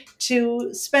wanted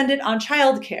to spend it on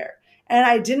childcare, and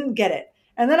I didn't get it.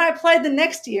 And then I applied the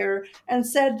next year and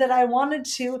said that I wanted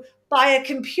to buy a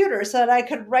computer so that I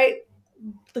could write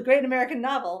the great American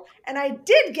novel, and I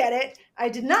did get it. I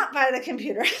did not buy the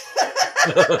computer.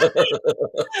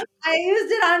 I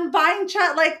used it on buying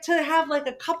chat, like to have like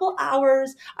a couple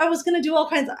hours. I was going to do all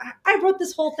kinds of, I wrote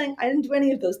this whole thing. I didn't do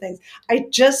any of those things. I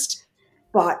just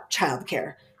bought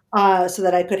childcare so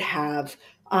that I could have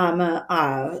um,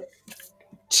 uh,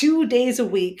 2 days a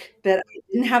week that I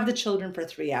didn't have the children for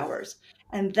 3 hours.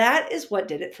 And that is what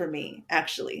did it for me,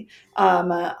 actually,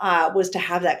 was to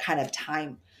have that kind of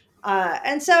time.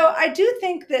 And so I do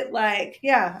think that, like,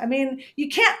 yeah, I mean, you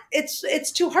can't.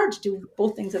 It's too hard to do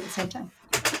both things at the same time.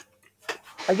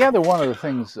 I gather one of the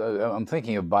things I'm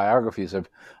thinking of biographies. And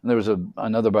there was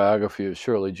another biography of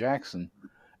Shirley Jackson,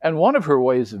 and one of her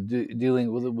ways of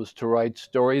dealing with it was to write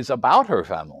stories about her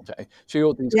family. She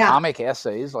wrote these Yeah. comic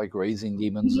essays like "Raising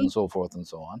Demons" Mhm. and so forth and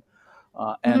so on.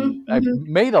 And Mhm. I Mhm.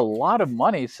 made a lot of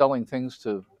money selling things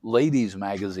to ladies'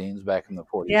 magazines back in the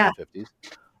 40s Yeah. and 50s.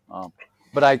 Um,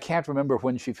 but I can't remember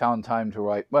when she found time to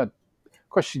write. But of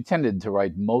course, she tended to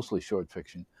write mostly short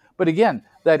fiction. But again,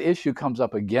 that issue comes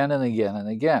up again and again and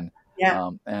again.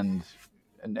 Yeah. And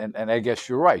I guess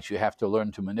you're right. You have to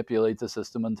learn to manipulate the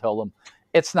system and tell them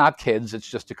it's not kids, it's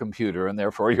just a computer, and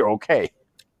therefore you're okay.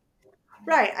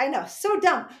 Right. I know. So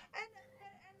dumb.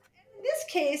 In this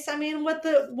case, I mean, what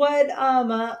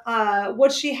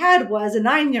she had was a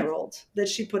 9-year-old that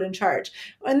she put in charge,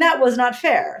 and that was not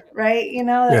fair, right? You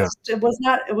know, Yeah. it was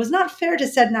not fair to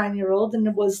said 9-year-old, and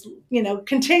it was,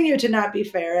 continued to not be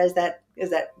fair as that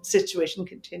situation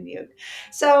continued.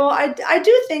 So I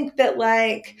do think that,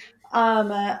 like on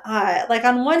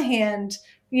one hand,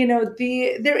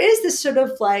 there is this sort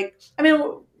of, like, I mean,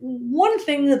 one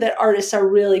thing that artists are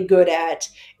really good at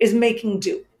is making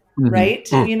do, right?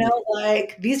 Mm.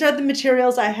 Like, these are the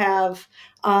materials I have.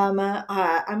 I'm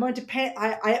going to paint.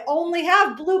 I only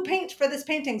have blue paint for this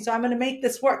painting, so I'm going to make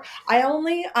this work. I'm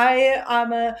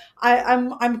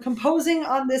composing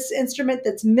on this instrument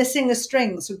that's missing a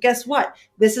string. So guess what?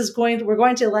 We're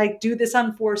going to, like, do this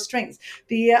on 4 strings.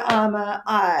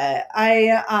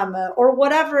 Or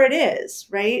whatever it is,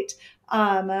 right?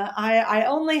 I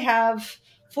only have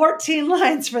 14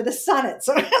 lines for the sonnet.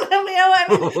 So, I mean,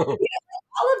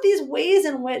 all of these ways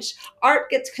in which art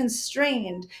gets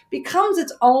constrained becomes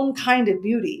its own kind of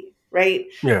beauty, right?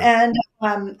 Yeah. And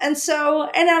on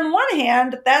one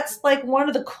hand, that's like one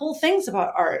of the cool things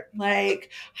about art,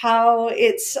 like how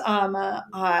it's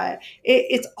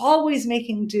always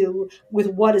making do with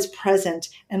what is present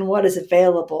and what is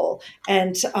available,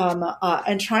 and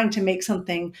trying to make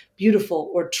something beautiful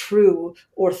or true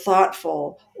or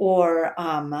thoughtful, or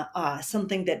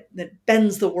something that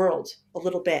bends the world a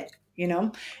little bit,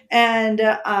 and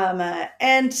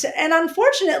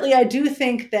unfortunately, I do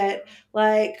think that,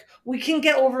 like, we can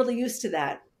get overly used to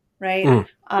that, right? Mm.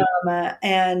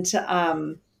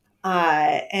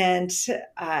 And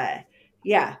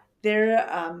yeah, there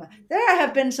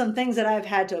have been some things that I've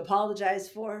had to apologize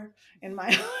for in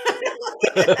my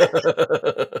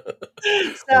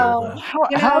so, Yeah.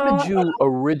 you How know did you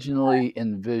originally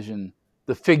envision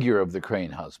the figure of the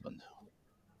Crane husband?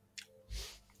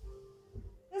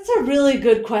 that's a really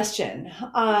good question.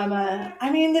 I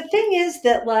mean, the thing is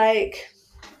that, like,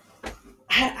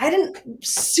 I didn't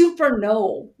super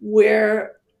know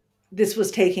where this was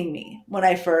taking me when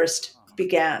I first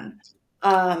began.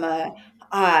 Um, uh,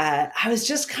 I was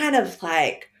just kind of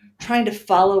like trying to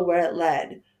follow where it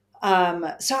led.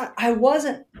 So I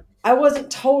wasn't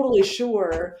totally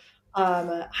sure. I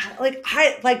mean,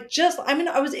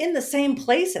 I was in the same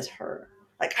place as her.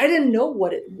 Like, I didn't know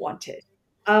what it wanted.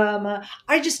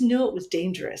 I just knew it was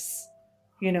dangerous,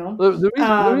 you know. The reason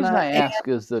I And ask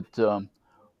is that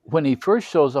when he first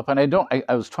shows up, and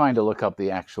I was trying to look up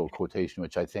the actual quotation,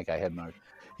 which I think I had marked.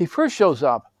 He first shows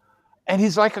up, and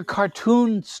he's like a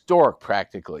cartoon stork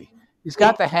practically. He's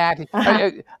got the hat.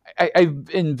 uh-huh, I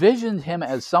envisioned him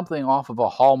as something off of a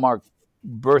Hallmark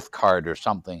birth card or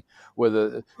something, with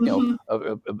mhm,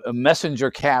 a messenger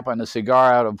cap and a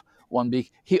cigar out of one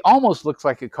beak. He almost looks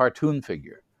like a cartoon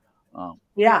figure, um,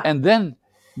 yeah, and then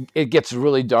it gets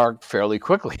really dark fairly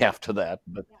quickly after that.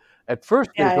 But at first,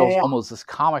 yeah, there's yeah, yeah. almost this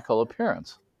comical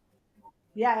appearance.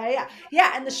 Yeah, yeah, yeah,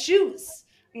 yeah, and the shoes,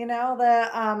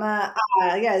 the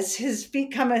yeah, his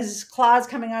feet come, his claws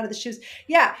coming out of the shoes.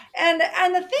 Yeah, and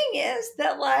the thing is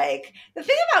that like the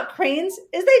thing about cranes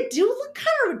is they do look kind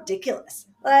of ridiculous.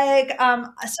 Like,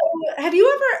 so have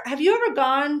you ever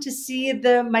gone to see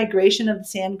the migration of the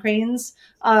sand cranes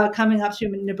coming up through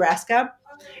Nebraska?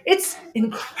 It's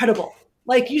incredible.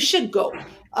 Like you should go.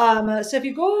 So if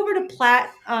you go over to Platte,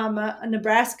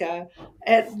 Nebraska,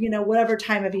 at whatever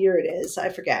time of year it is, I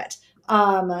forget.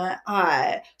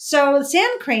 So the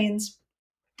sand cranes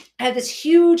have this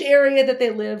huge area that they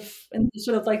live in,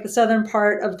 sort of like the southern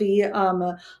part of the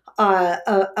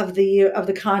of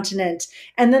the continent,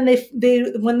 and then they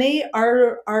when they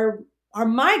are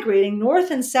migrating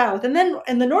north and south, and then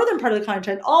in the northern part of the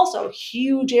continent also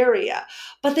huge area,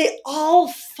 but they all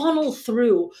funnel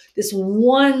through this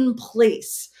one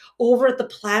place over at the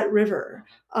Platte River,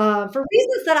 for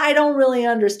reasons that I don't really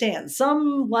understand.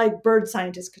 Some like bird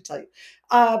scientists could tell you,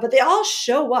 but they all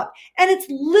show up, and it's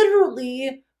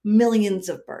literally millions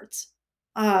of birds.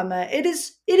 It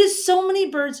is so many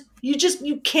birds,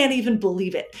 you can't even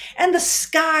believe it. And the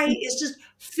sky is just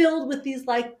filled with these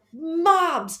like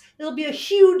mobs. There'll be a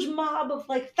huge mob of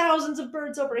like thousands of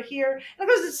birds over here. And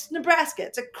of course it's Nebraska.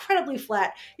 It's incredibly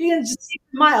flat. You can just see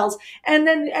for miles. And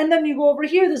then you go over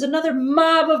here, there's another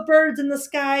mob of birds in the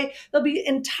sky. There'll be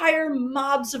entire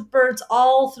mobs of birds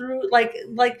all through, like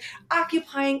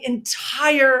occupying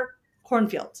entire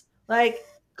cornfields. Like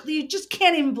you just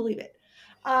can't even believe it.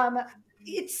 Um,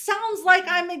 it sounds like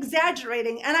I'm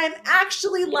exaggerating, and I'm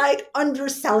actually like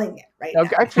underselling it right Now, now.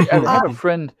 actually, I have a Um,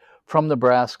 friend from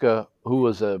Nebraska who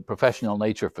was a professional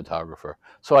nature photographer.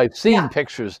 So I've seen yeah.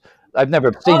 pictures. I've never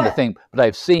Oh, seen the thing, but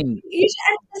I've seen.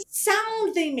 and the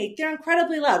sound they make, they're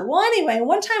incredibly loud. Well, anyway,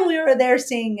 one time we were there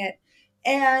seeing it,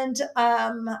 and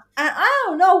I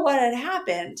don't know what had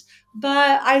happened,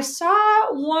 but I saw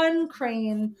one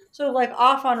crane sort of like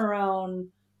off on her own.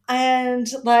 And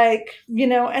like,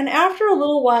 and after a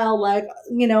little while, like,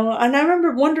 and I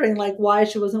remember wondering like why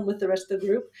she wasn't with the rest of the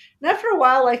group. And after a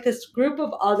while, like this group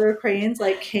of other cranes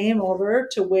like came over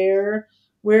to where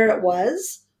it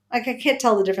was. Like I can't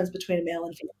tell the difference between a male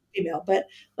and female, but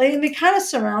like they kind of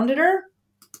surrounded her,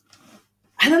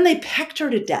 and then they pecked her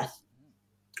to death.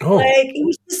 Oh. Like it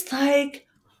was just like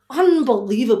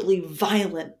unbelievably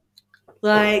violent,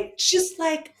 like just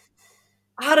like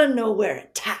out of nowhere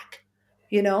attack,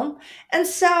 you know? And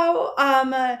so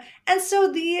I've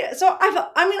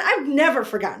never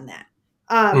forgotten that.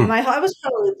 Hmm. I was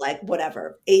probably like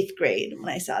whatever, 8th grade when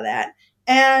I saw that.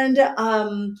 And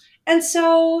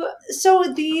so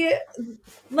the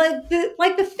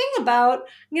thing about,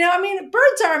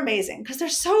 birds are amazing because they're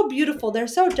so beautiful, they're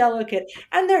so delicate,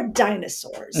 and they're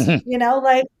dinosaurs,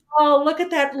 like, oh, look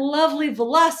at that lovely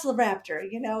velociraptor,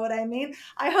 you know what I mean?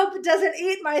 I hope it doesn't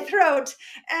eat my throat.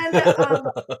 And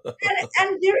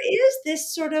and there is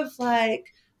this sort of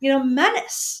like,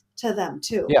 menace to them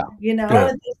too, Yeah.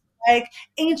 Yeah. this like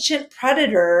ancient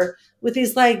predator with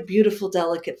these like beautiful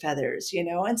delicate feathers,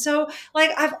 and so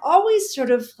like I've always sort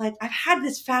of like I've had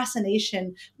this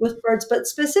fascination with birds, but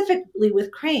specifically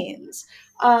with cranes.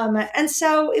 And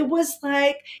so it was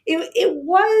like it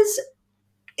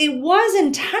was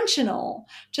intentional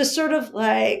to sort of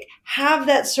like have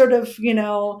that sort of,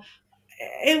 not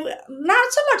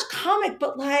so much comic,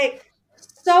 but like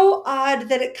so odd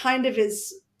that it kind of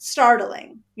is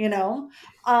startling,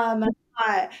 um,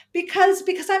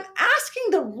 because I'm asking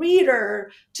the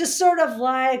reader to sort of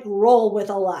like roll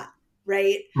with a lot,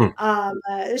 right? Hmm.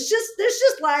 It's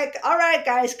just like, all right,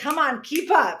 guys, come on, keep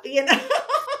up, and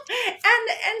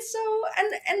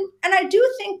I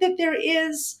do think that there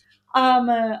is, um,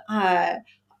 uh,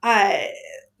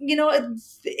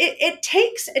 it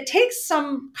takes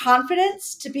some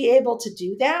confidence to be able to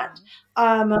do that.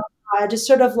 Just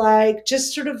sort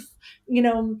of you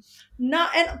know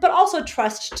not and but also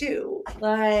trust too,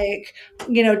 like,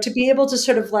 to be able to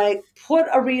sort of like put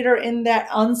a reader in that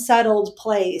unsettled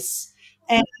place,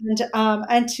 and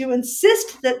to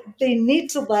insist that they need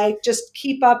to like just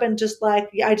keep up, and just like,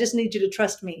 yeah, I just need you to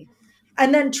trust me.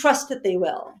 and then trust that they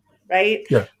will, right?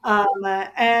 Yeah. But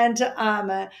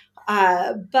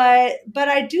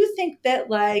I do think that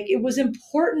like it was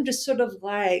important to sort of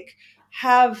like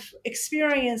have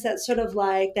experience that sort of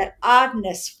like that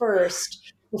oddness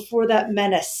first before that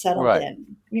menace settled Right.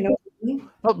 in, you know what I mean?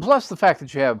 Well, plus the fact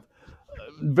that you have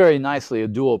very nicely a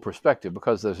dual perspective,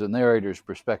 because there's a narrator's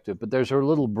perspective, but there's her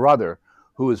little brother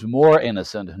who is more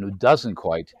innocent and who doesn't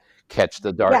quite catch the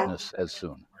Yeah. darkness as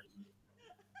soon.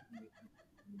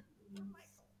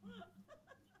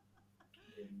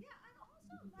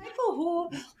 Michael, who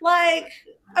like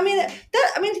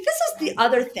this is the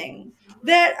other thing,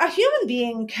 that a human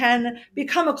being can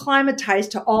become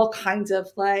acclimatized to all kinds of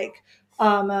like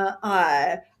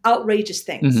outrageous Mm-hmm.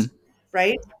 things,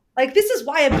 right? Like this is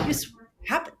why abuse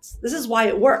happens. This is why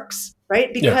it works, right?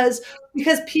 Yeah.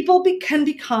 Because people can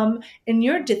become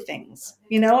inured to things,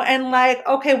 you know, and like,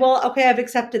 okay, well, okay, I've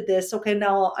accepted this. Okay,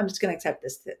 now I'm just going to accept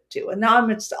this too, and now I'm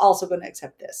just also going to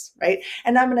accept this, right?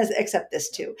 And I'm going to accept this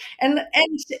too, and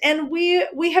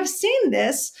we have seen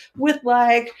this with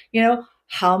like, you know,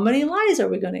 how many lies are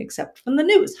we going to accept from the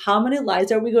news? How many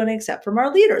lies are we going to accept from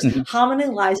our leaders? Mm-hmm. How many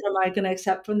lies am I going to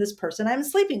accept from this person I'm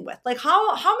sleeping with? Like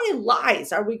how many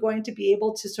lies are we going to be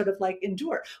able to sort of like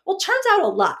endure? Well, turns out a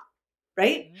lot,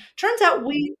 right? Mm-hmm. Turns out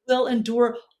we will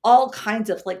endure all kinds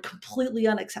of like completely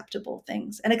unacceptable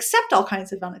things and accept all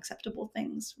kinds of unacceptable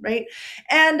things, right?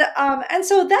 And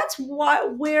so that's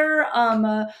where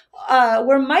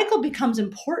Michael becomes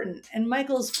important, and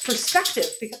Michael's perspective.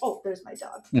 Because, oh, there's my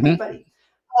dog. Hey, Mm-hmm. buddy.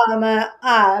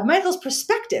 Michael's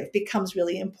perspective becomes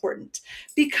really important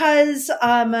because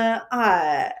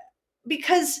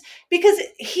because because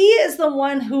he is the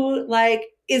one who like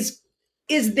is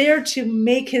there to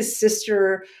make his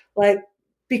sister like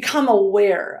become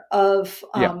aware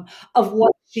Yeah. of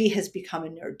what she has become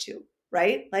inured to,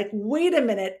 right? Like, wait a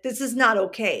minute, this is not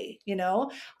okay, you know.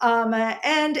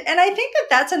 And I think that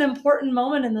that's an important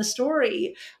moment in the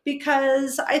story,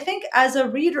 because I think as a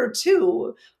reader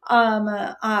too, we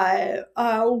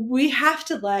have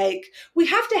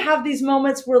to have these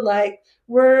moments where like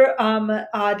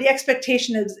the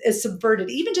expectation is subverted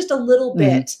even just a little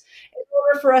Mm-hmm. bit, in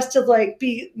order for us to like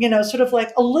be, you know, sort of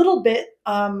like a little bit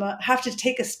have to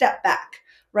take a step back,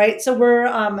 right? So we're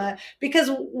because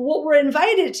what we're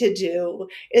invited to do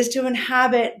is to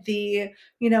inhabit the,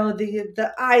 you know,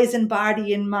 the eyes and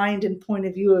body and mind and point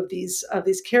of view of these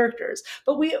characters,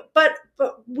 but we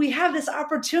have this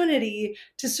opportunity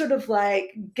to sort of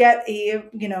like get a,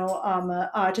 you know,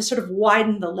 to sort of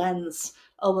widen the lens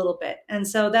a little bit. And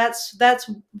so that's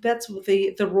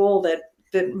the role that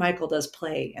Michael does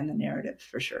play in the narrative,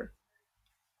 for sure.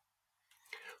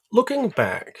 Looking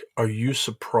back, are you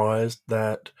surprised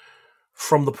that,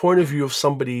 from the point of view of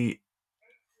somebody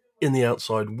in the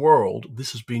outside world,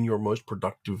 this has been your most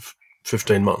productive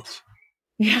 15 months?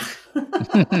 Yeah.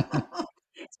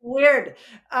 It's weird.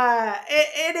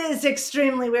 It is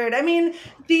extremely weird. I mean,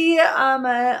 the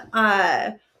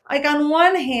like on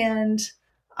one hand,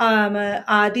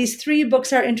 these three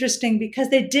books are interesting because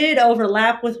they did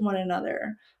overlap with one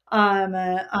another.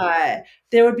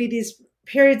 There would be these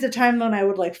periods of time when I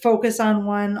would like focus on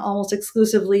one almost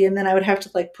exclusively, and then I would have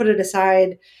to like put it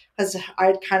aside as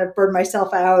I'd kind of burn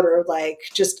myself out, or like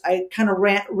just I kind of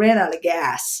ran out of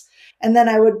gas. And then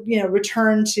I would, you know,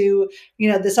 return to, you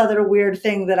know, this other weird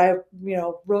thing that I, you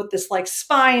know, wrote this like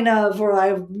spine of, or I,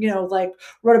 you know, like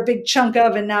wrote a big chunk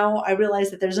of, and now I realize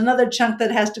that there's another chunk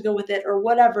that has to go with it, or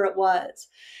whatever it was.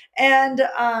 And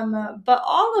but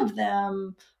all of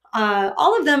them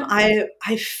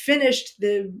I finished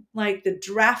the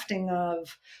drafting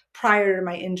of prior to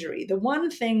my injury. The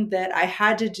one thing that I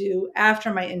had to do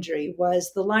after my injury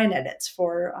was the line edits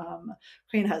for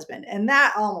Green Husband, and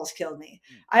that almost killed me.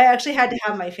 I actually had to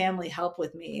have my family help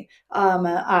with me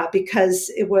because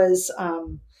it was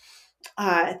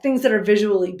things that are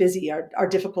visually busy are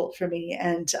difficult for me,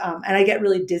 and I get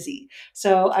really dizzy.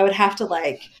 So I would have to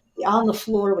like be on the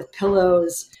floor with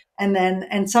pillows,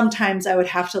 and sometimes I would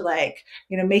have to like,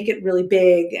 you know, make it really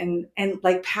big and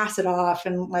like pass it off,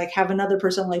 and like have another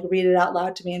person like read it out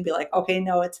loud to me and be like, okay,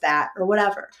 no, it's that, or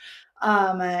whatever.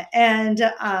 Um, and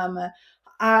um,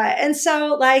 and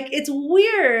so like it's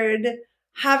weird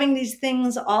having these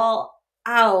things all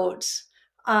out,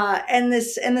 and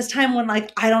this time when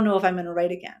like I don't know if I'm going to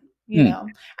write again, you Mm. know,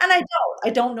 and I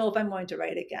don't know if I'm going to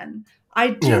write again. I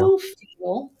Yeah. do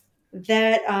feel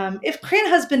that if Crane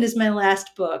Husband is my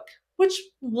last book, which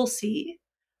we'll see,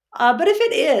 but if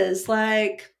it is,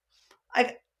 like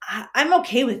I I'm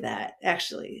okay with that,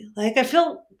 actually. Like I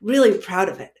feel really proud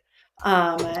of it,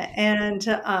 and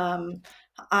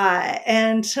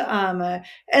and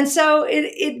so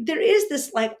there is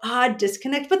this like odd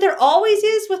disconnect, but there always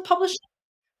is with publishing,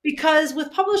 because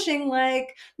with publishing,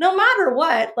 like no matter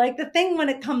what, like the thing when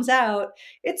it comes out,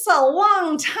 it's a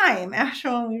long time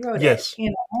after when we wrote it. Yes.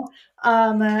 It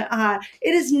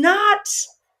is not.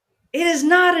 It is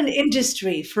not an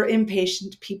industry for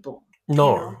impatient people.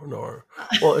 No, no.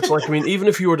 Well, it's like, I mean, even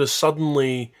if you were to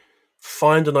suddenly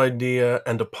find an idea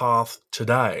and a path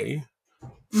today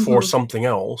for Mm-hmm. something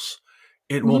else,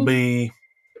 it will Mm-hmm. be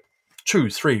 2,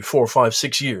 3, 4, 5,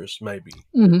 6 years, maybe.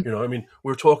 Mhm. I mean, we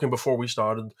were talking before we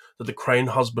started that the Crane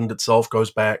Husband itself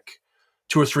goes back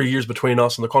 2 or 3 years between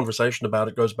us, and the conversation about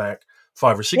it goes back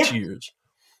 5 or 6 Yeah. years.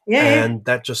 Yeah. And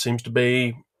that just seems to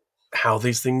be how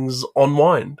these things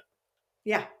unwind.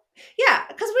 Yeah. Yeah,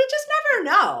 because we just never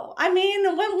know. I mean,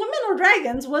 when Women Were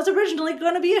Dragons was originally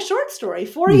going to be a short story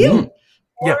for Mhm. you,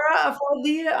 Yeah. for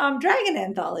the Dragon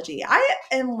Anthology. I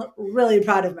am really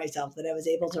proud of myself that I was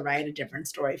able to write a different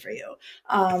story for you.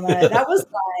 That was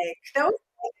like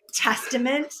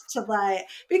testament to like,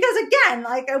 because again,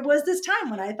 like it was this time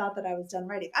when I thought that I was done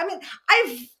writing. I mean,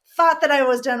 I've thought that I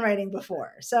was done writing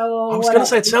before, so I was going to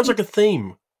say, whatever. it sounds like a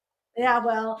theme. Yeah,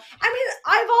 well, I mean,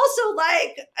 I've also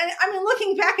like, I mean,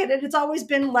 looking back at it, it's always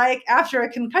been like after a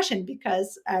concussion,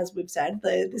 because as we've said,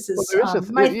 this Well, is there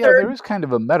is my yeah, third. there is kind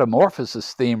of a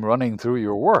metamorphosis theme running through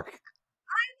your work.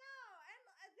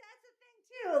 And that's the thing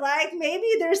too. Like maybe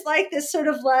there's like this sort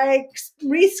of like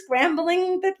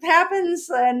re-scrambling that happens,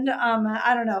 and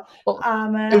I don't know. Well,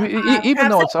 even Perhaps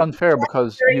though that's it's unfair a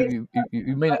because theory,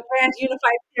 you may a not. grand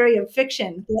unified theory of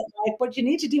fiction. That like what you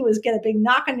need to do is get a big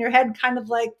knock on your head, kind of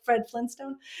like Fred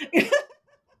Flintstone.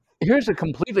 Here's a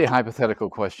completely hypothetical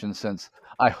question, since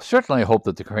I certainly hope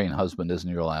that The Crane Husband isn't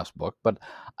your last book, and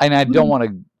I don't want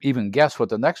to even guess what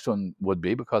the next one would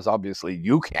be, because obviously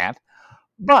you can't.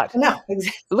 But No,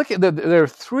 exactly. look at there are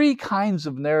three kinds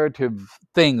of narrative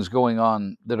things going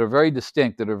on that are very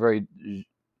distinct, that are very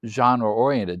genre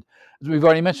oriented. As we've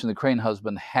already mentioned, The Crane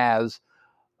Husband has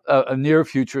a near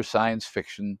future science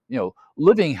fiction,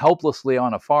 living helplessly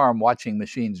on a farm, watching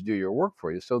machines do your work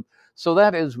for you. So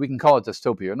that is, we can call it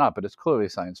dystopia or not, but it's clearly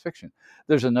science fiction.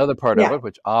 There's another part of Yeah. it,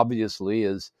 which obviously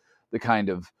is the kind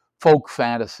of folk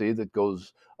fantasy that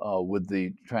goes with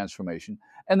the transformation.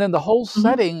 And then the whole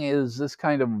setting is this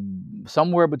kind of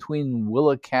somewhere between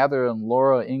Willa Cather and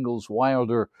Laura Ingalls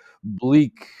Wilder,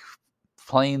 bleak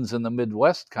plains in the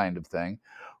Midwest kind of thing,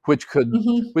 which could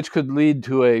lead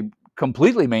to a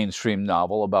completely mainstream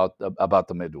novel about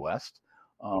the Midwest.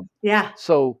 Yeah.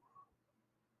 So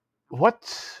what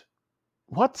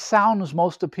sounds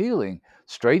most appealing?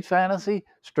 Straight fantasy,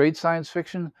 straight science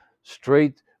fiction,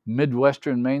 straight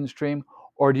Midwestern mainstream,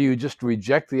 or do you just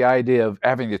reject the idea of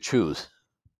having to choose?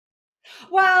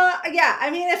 Well, yeah. I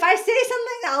mean, if I say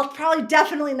something, I'll probably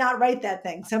definitely not write that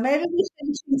thing. So maybe we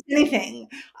shouldn't choose anything.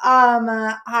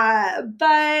 But I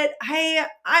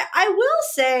will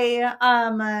say,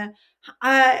 I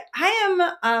am.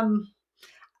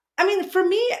 I mean, for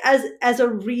me as a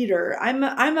reader, I'm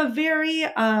a very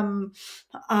uh,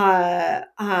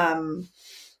 um,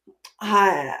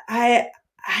 I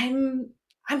I'm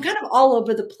I'm kind of all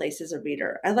over the place as a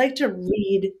reader. I like to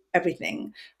read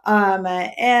everything,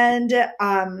 and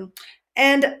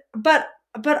but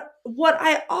what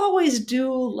I always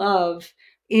do love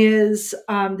is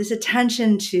this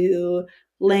attention to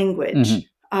language.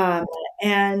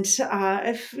 And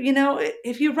if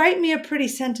if you write me a pretty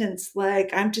sentence,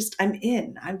 like I'm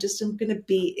in. I'm going to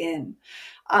be in.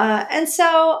 And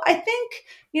so I think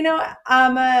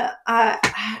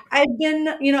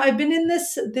I've been in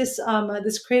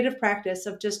this creative practice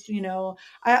of just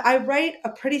I write a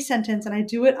pretty sentence and I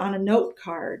do it on a note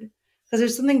card, because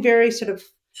there's something very sort of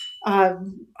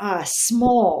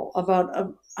small about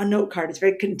a note card. It's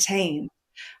very contained.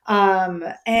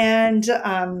 And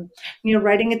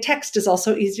writing a text is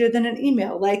also easier than an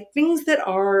email. Like things that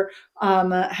are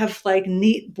have like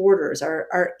neat borders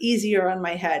are easier on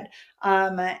my head.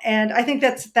 And I think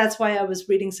that's why I was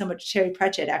reading so much Terry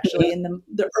Pratchett actually in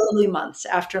the early months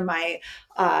after my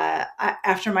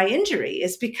injury,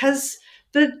 is because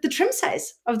the trim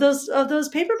size of those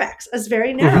paperbacks is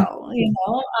very narrow.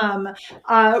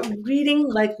 Reading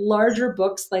like larger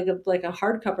books, like a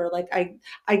hardcover, like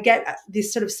I get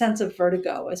this sort of sense of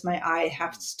vertigo as my eye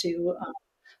has to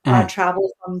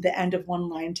travel from the end of one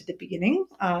line to the beginning.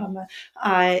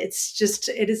 It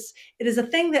is a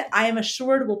thing that I am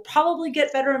assured will probably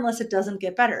get better unless it doesn't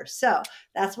get better. So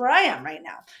that's where I am right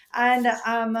now. And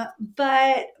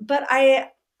but I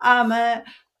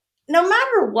no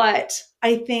matter what,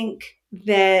 I think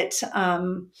that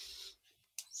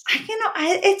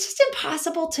it's just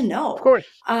impossible to know. Of course.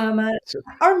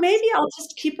 Or maybe I'll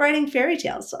just keep writing fairy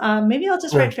tales. Maybe I'll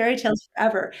just write fairy tales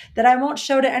forever that I won't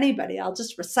show to anybody. I'll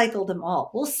just recycle them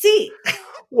all. We'll see.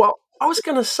 Well, I was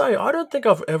going to say, I don't think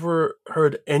I've ever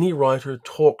heard any writer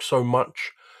talk so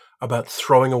much about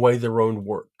throwing away their own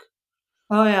work.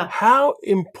 Oh, yeah. How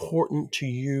important to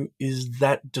you is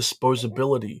that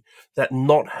disposability, that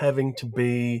not having to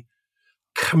be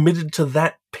committed to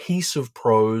that piece of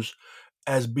prose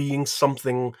as being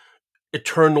something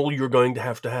eternal you're going to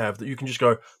have, that you can just go,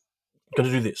 I'm going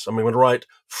to do this. I'm going to write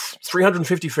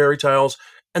 350 fairy tales,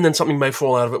 and then something may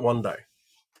fall out of it one day.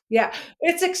 Yeah,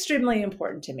 it's extremely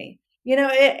important to me.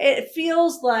 It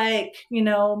feels like,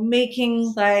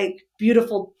 making like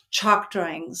beautiful chalk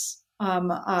drawings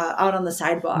out on the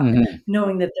sidewalk,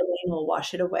 knowing that the rain will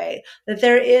wash it away, that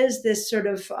there is this sort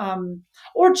of,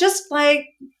 or just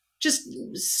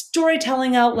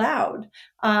storytelling out loud.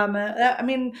 I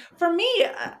mean, for me,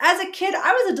 as a kid,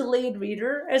 I was a delayed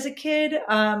reader. As a kid,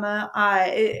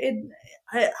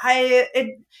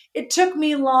 it took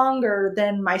me longer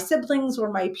than my siblings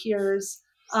or my peers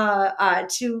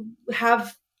to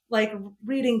have like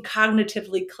reading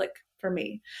cognitively click for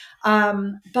me.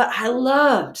 But I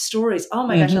loved stories. Oh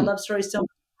my gosh, I love stories so much.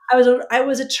 I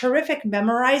was a terrific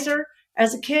memorizer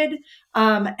as a kid,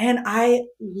 and I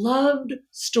loved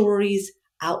stories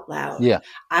out loud. Yeah.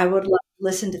 I would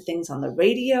listen to things on the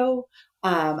radio.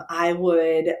 I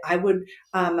would,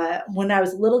 when I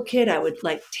was a little kid, I would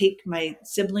like take my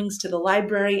siblings to the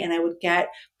library and I would get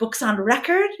books on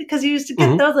record because you used to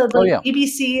get those, like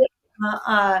BBC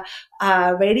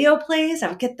radio plays. I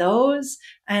would get those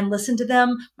and listen to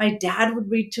them. My dad would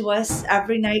read to us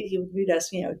every night. He would read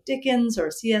us, Dickens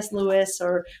or C.S. Lewis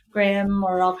or Graham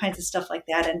or all kinds of stuff like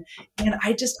that. And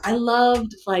I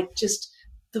loved like just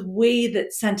the way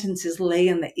that sentences lay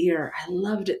in the ear. I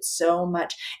loved it so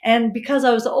much. And because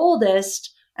I was the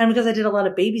oldest and because I did a lot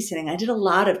of babysitting, I did a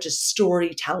lot of just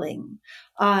storytelling.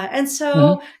 And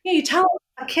so you tell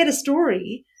a kid a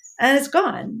story and it's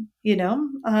gone, and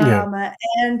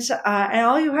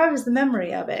all you have is the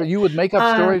memory of it. So you would make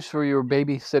up stories for your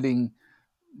babysitting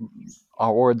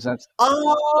awards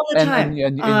all the time.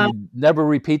 And you never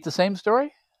repeat the same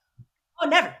story? Oh,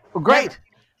 never. Oh, great.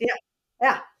 Never.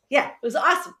 Yeah. It was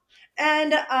awesome.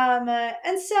 And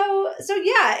so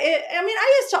yeah.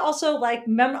 I used to also like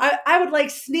I would like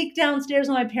sneak downstairs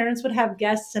when my parents would have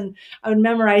guests, and I would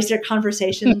memorize their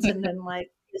conversations and then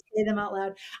like say them out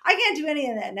loud. I can't do any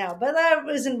of that now, but that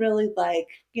wasn't really like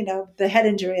the head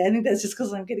injury. I think that's just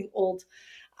because I'm getting old.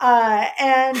 But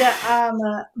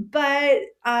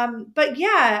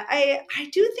yeah, I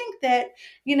do think that,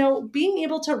 being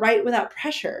able to write without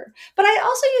pressure, but I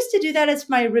also used to do that as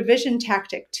my revision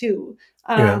tactic too.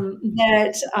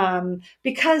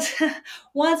 Because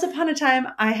once upon a time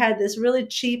I had this really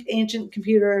cheap ancient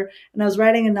computer and I was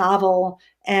writing a novel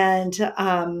and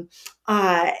I'm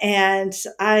an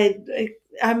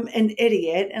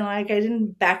idiot and like I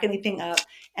didn't back anything up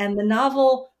and the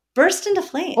novel burst into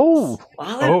flames.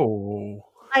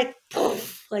 Like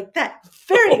poof, like that.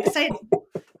 Very exciting. And so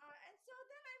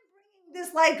then I'm bringing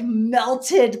this like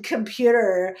melted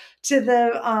computer to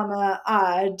the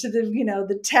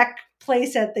the tech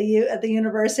place at the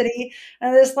university,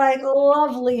 and this like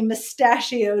lovely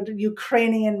mustachioed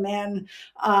Ukrainian man.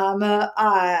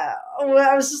 I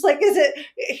was just like, is it?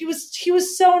 He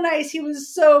was so nice. He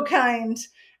was so kind.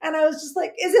 And I was just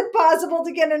like, is it possible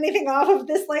to get anything off of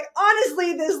this? Like,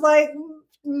 honestly, this like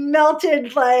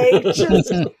melted, like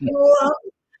just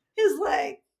is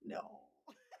like, no.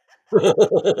 He had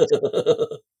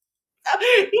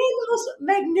the most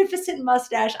magnificent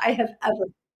mustache I have ever.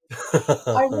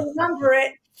 I remember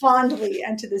it fondly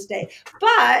and to this day.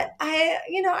 But I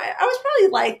was probably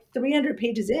like 300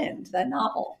 pages into that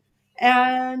novel.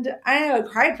 And I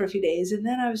cried for a few days, and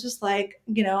then I was just like,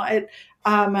 I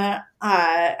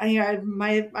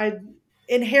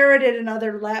inherited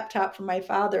another laptop from my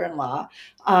father-in-law,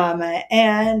 so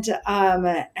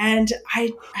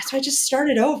I just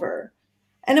started over,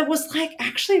 and it was like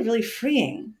actually really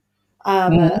freeing,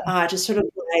 just sort of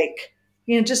like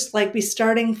just like be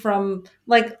starting from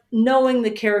like knowing the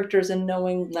characters and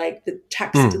knowing like the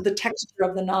texture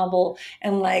of the novel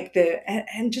and like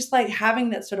and just like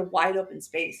having that sort of wide open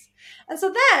space. And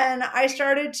so then I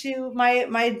started to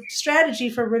my strategy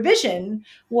for revision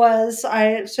was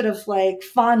I sort of like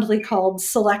fondly called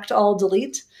select all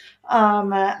delete.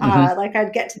 Like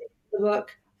I'd get to the end of the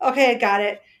book. Okay, I got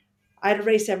it. I'd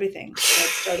erase everything. I'd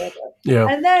start over. Yeah.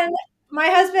 And then my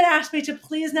husband asked me to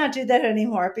please not do that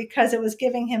anymore because it was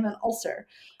giving him an ulcer.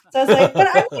 So I was like, but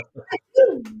I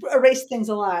do erase things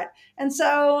a lot. And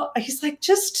so he's like,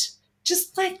 just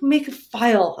just like make a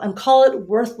file and call it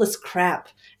worthless crap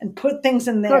and put things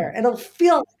in there. Good. It'll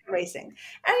feel like erasing.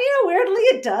 And weirdly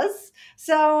it does.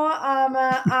 So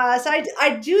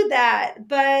I do that,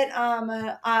 but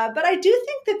I do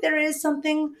think that there is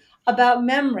something about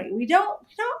memory. We don't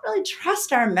really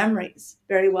trust our memories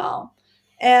very well.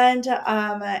 And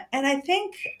I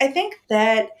think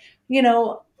that,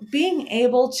 being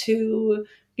able to,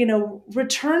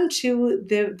 return to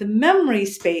the memory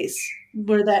space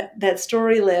where that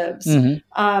story lives, Hmm.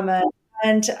 um,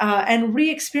 and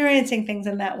re-experiencing things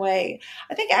in that way,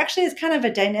 I think actually is kind of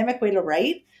a dynamic way to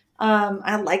write.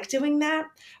 I like doing that,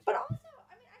 but also,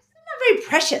 I mean, I'm still not very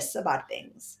precious about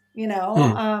things,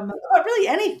 about really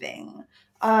anything.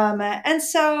 And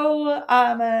so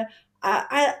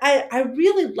I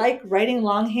really like writing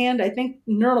longhand. I think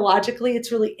neurologically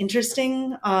it's really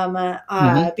interesting,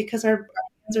 Hmm. because our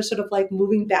hands are sort of like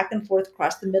moving back and forth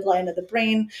across the midline of the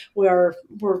brain, where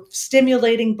we're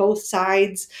stimulating both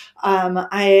sides.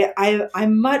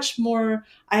 I'm much more.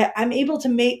 I'm able to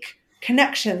make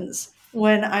connections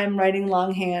when I'm writing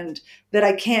longhand that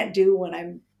I can't do when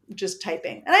I'm just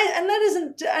typing. And that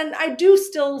isn't. And I do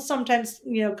still sometimes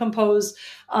compose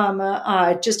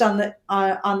just on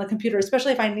the computer,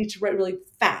 especially if I need to write really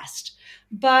fast.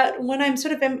 But when I'm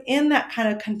sort of in that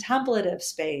kind of contemplative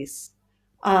space,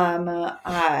 um,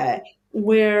 uh,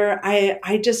 where I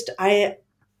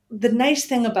the nice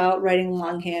thing about writing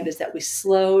longhand is that we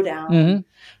slow down.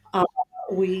 Hmm. Uh,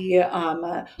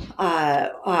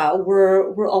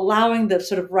 we're allowing the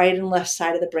sort of right and left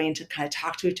side of the brain to kind of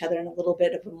talk to each other in a little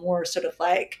bit of a more sort of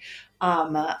like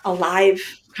alive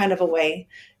kind of a way.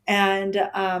 And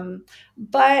um,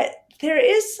 but there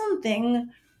is something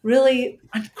really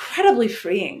incredibly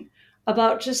freeing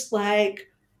about just like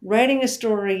writing a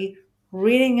story,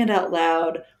 reading it out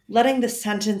loud, letting the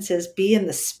sentences be in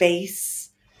the space,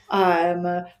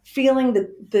 feeling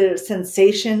the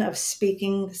sensation of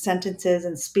speaking sentences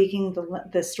and speaking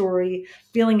the story,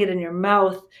 feeling it in your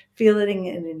mouth, feeling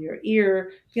it in your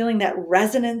ear, feeling that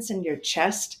resonance in your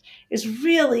chest is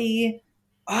really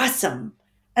awesome.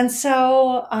 And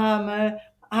so,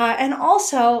 and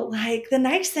also, like, the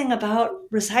nice thing about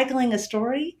recycling a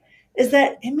story is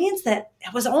that it means that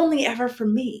it was only ever for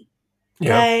me.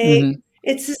 Yeah. Like, Hmm.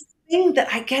 it's this thing that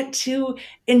I get to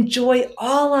enjoy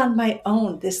all on my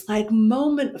own, this like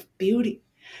moment of beauty,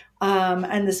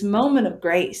 and this moment of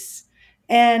grace.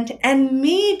 And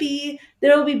maybe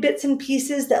there will be bits and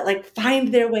pieces that like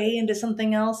find their way into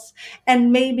something else,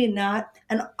 and maybe not.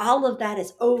 And all of that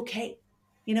is okay.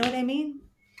 You know what I mean?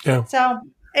 Yeah. So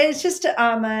it's just there's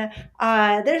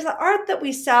the art that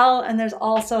we sell, and there's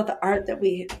also the art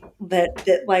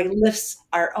that like lifts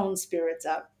our own spirits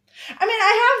up. I mean,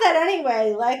 I have that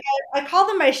anyway. Like I call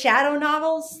them my shadow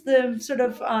novels. The sort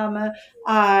of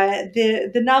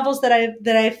the novels that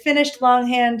I finished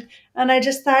longhand, and I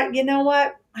just thought, you know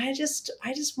what?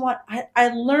 I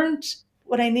learned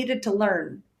what I needed to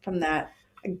learn from that.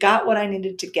 I got what I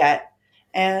needed to get,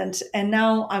 and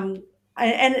now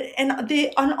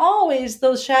and always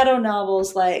those shadow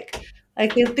novels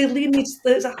they lead me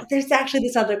to there's actually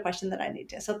this other question that I need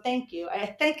to, so thank you.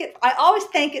 I always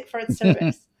thank it for its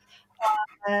service.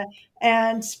 uh,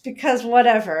 and because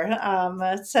whatever,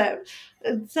 so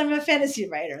I'm a fantasy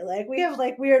writer, like we have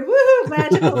like weird woohoo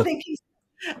magical thinking,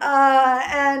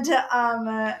 and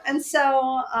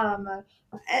so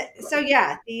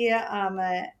yeah,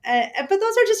 but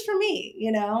those are just for me,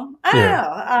 I don't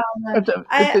Yeah. know. It,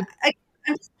 it, it,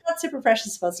 I'm just not super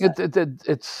precious about stuff.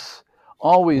 it's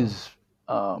always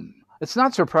it's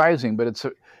not surprising, but it's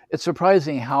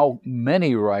surprising how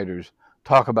many writers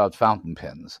talk about fountain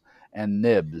pens and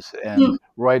nibs Hmm. and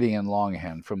writing in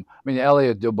longhand. I mean,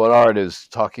 Elliot de Bollard is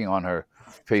talking on her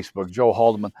Facebook, Joe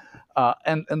Haldeman,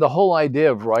 and the whole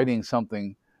idea of writing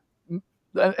something.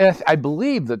 I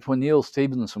believe that when Neil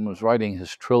Stevenson was writing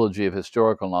his trilogy of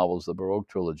historical novels, the Baroque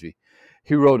trilogy,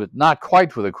 he wrote it not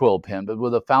quite with a quill pen, but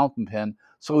with a fountain pen,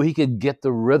 so he could get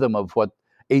the rhythm of what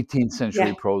 18th century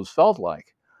Yeah. prose felt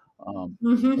like. Um,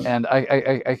 Hmm. and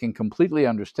I can completely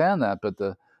understand that. But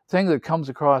the thing that comes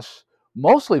across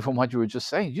mostly from what you were just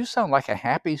saying, you sound like a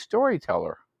happy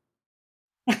storyteller.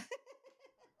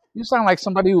 You sound like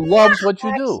somebody who loves what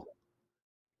you do.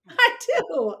 I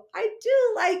do. I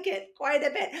do like it quite a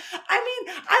bit. I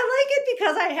mean, I like it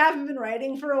because I haven't been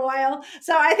writing for a while.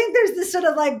 So I think there's this sort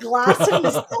of like gloss of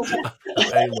nostalgia.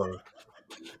 Halo.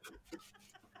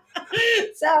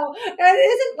 So it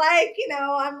isn't like,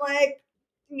 I'm like,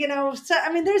 so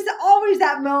I mean, there's always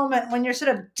that moment when you're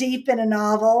sort of deep in a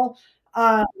novel,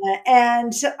 um,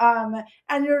 and um,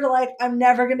 and you're like, I'm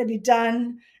never going to be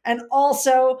done. And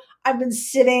also, I've been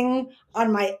sitting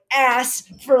on my ass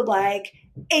for like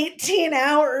 18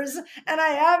 hours and I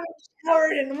haven't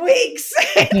showered in weeks.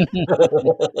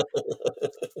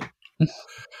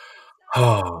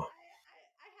 Oh.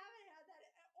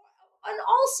 And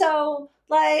also,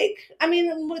 like, I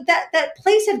mean, with that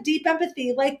place of deep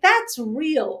empathy, like that's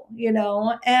real,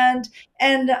 and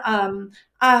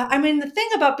I mean, the thing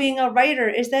about being a writer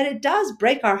is that it does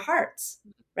break our hearts,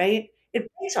 right?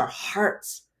 It breaks our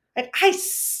hearts. Like I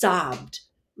sobbed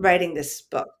writing this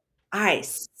book. I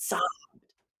sobbed.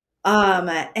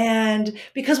 And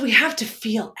because we have to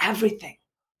feel everything.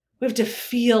 We have to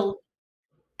feel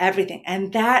everything.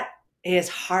 And that is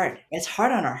hard. It's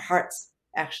hard on our hearts,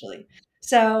 actually.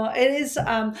 So it is.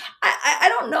 I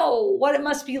don't know what it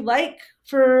must be like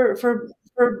for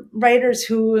writers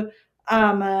who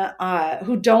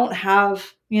don't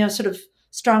have sort of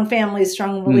strong families,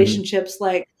 strong relationships,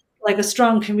 like a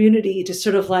strong community to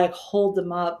sort of like hold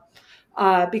them up.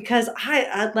 Because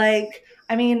I like.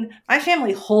 I mean, my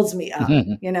family holds me up,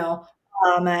 and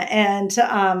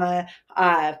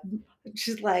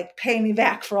she's like paying me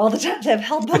back for all the times I've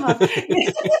held them up. And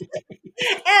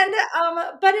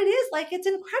but it is like it's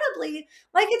incredibly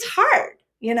like it's hard,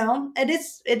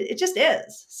 it just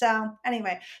is. So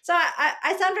anyway, so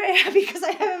I sound very happy because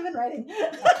I haven't been writing.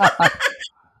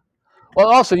 Well,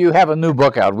 also you have a new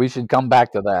book out. We should come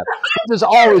back to that, which is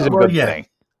always a good thing.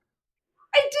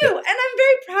 I do, and I'm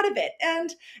very proud of it.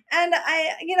 And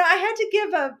I had to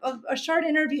give a short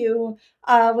interview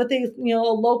with a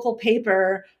local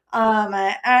paper,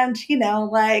 and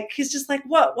like he's just like,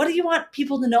 what do you want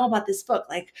people to know about this book?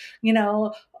 Like,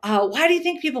 why do you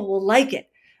think people will like it?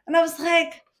 And I was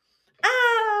like,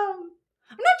 I'm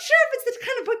not sure if it's the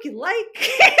kind of book you like.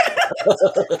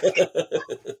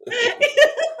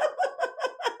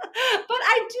 But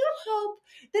I do hope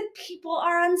that people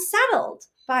are unsettled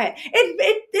by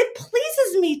it. It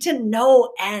pleases me to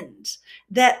no end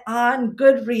that on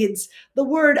Goodreads the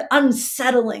word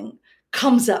unsettling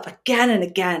comes up again and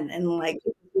again in like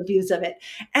reviews of it.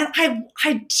 And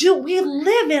we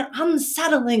live in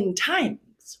unsettling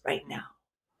times right now.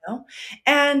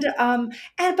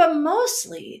 But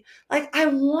mostly like I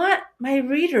want my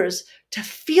readers to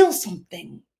feel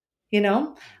something,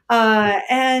 because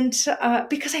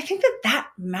I think that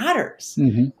matters.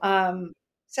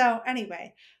 So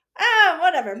anyway,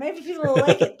 whatever, maybe people will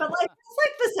like it, but like it's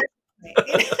like the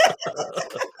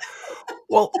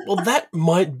Well, that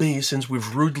might be, since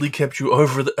we've rudely kept you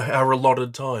over our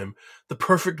allotted time, the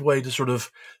perfect way to sort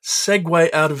of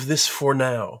segue out of this for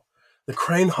now. The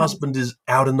Crane Husband is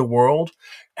out in the world,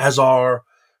 as are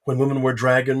When Women Were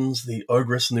Dragons, The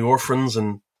Ogress and the Orphans,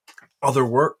 and other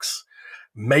works.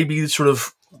 Maybe sort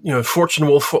of, fortune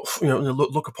will,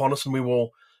 look upon us and we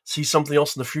will see something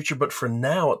else in the future. But for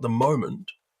now, at the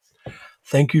moment,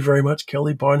 thank you very much,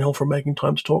 Kelly Barnhill, for making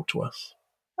time to talk to us.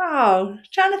 Oh,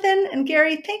 Jonathan and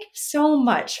Gary, thank you so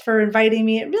much for inviting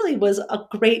me. It really was a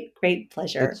great, great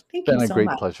pleasure. Thank you so much. It's been a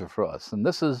great pleasure for us. And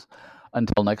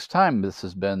until next time, this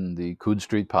has been the Coode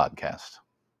Street Podcast.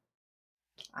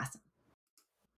 Awesome.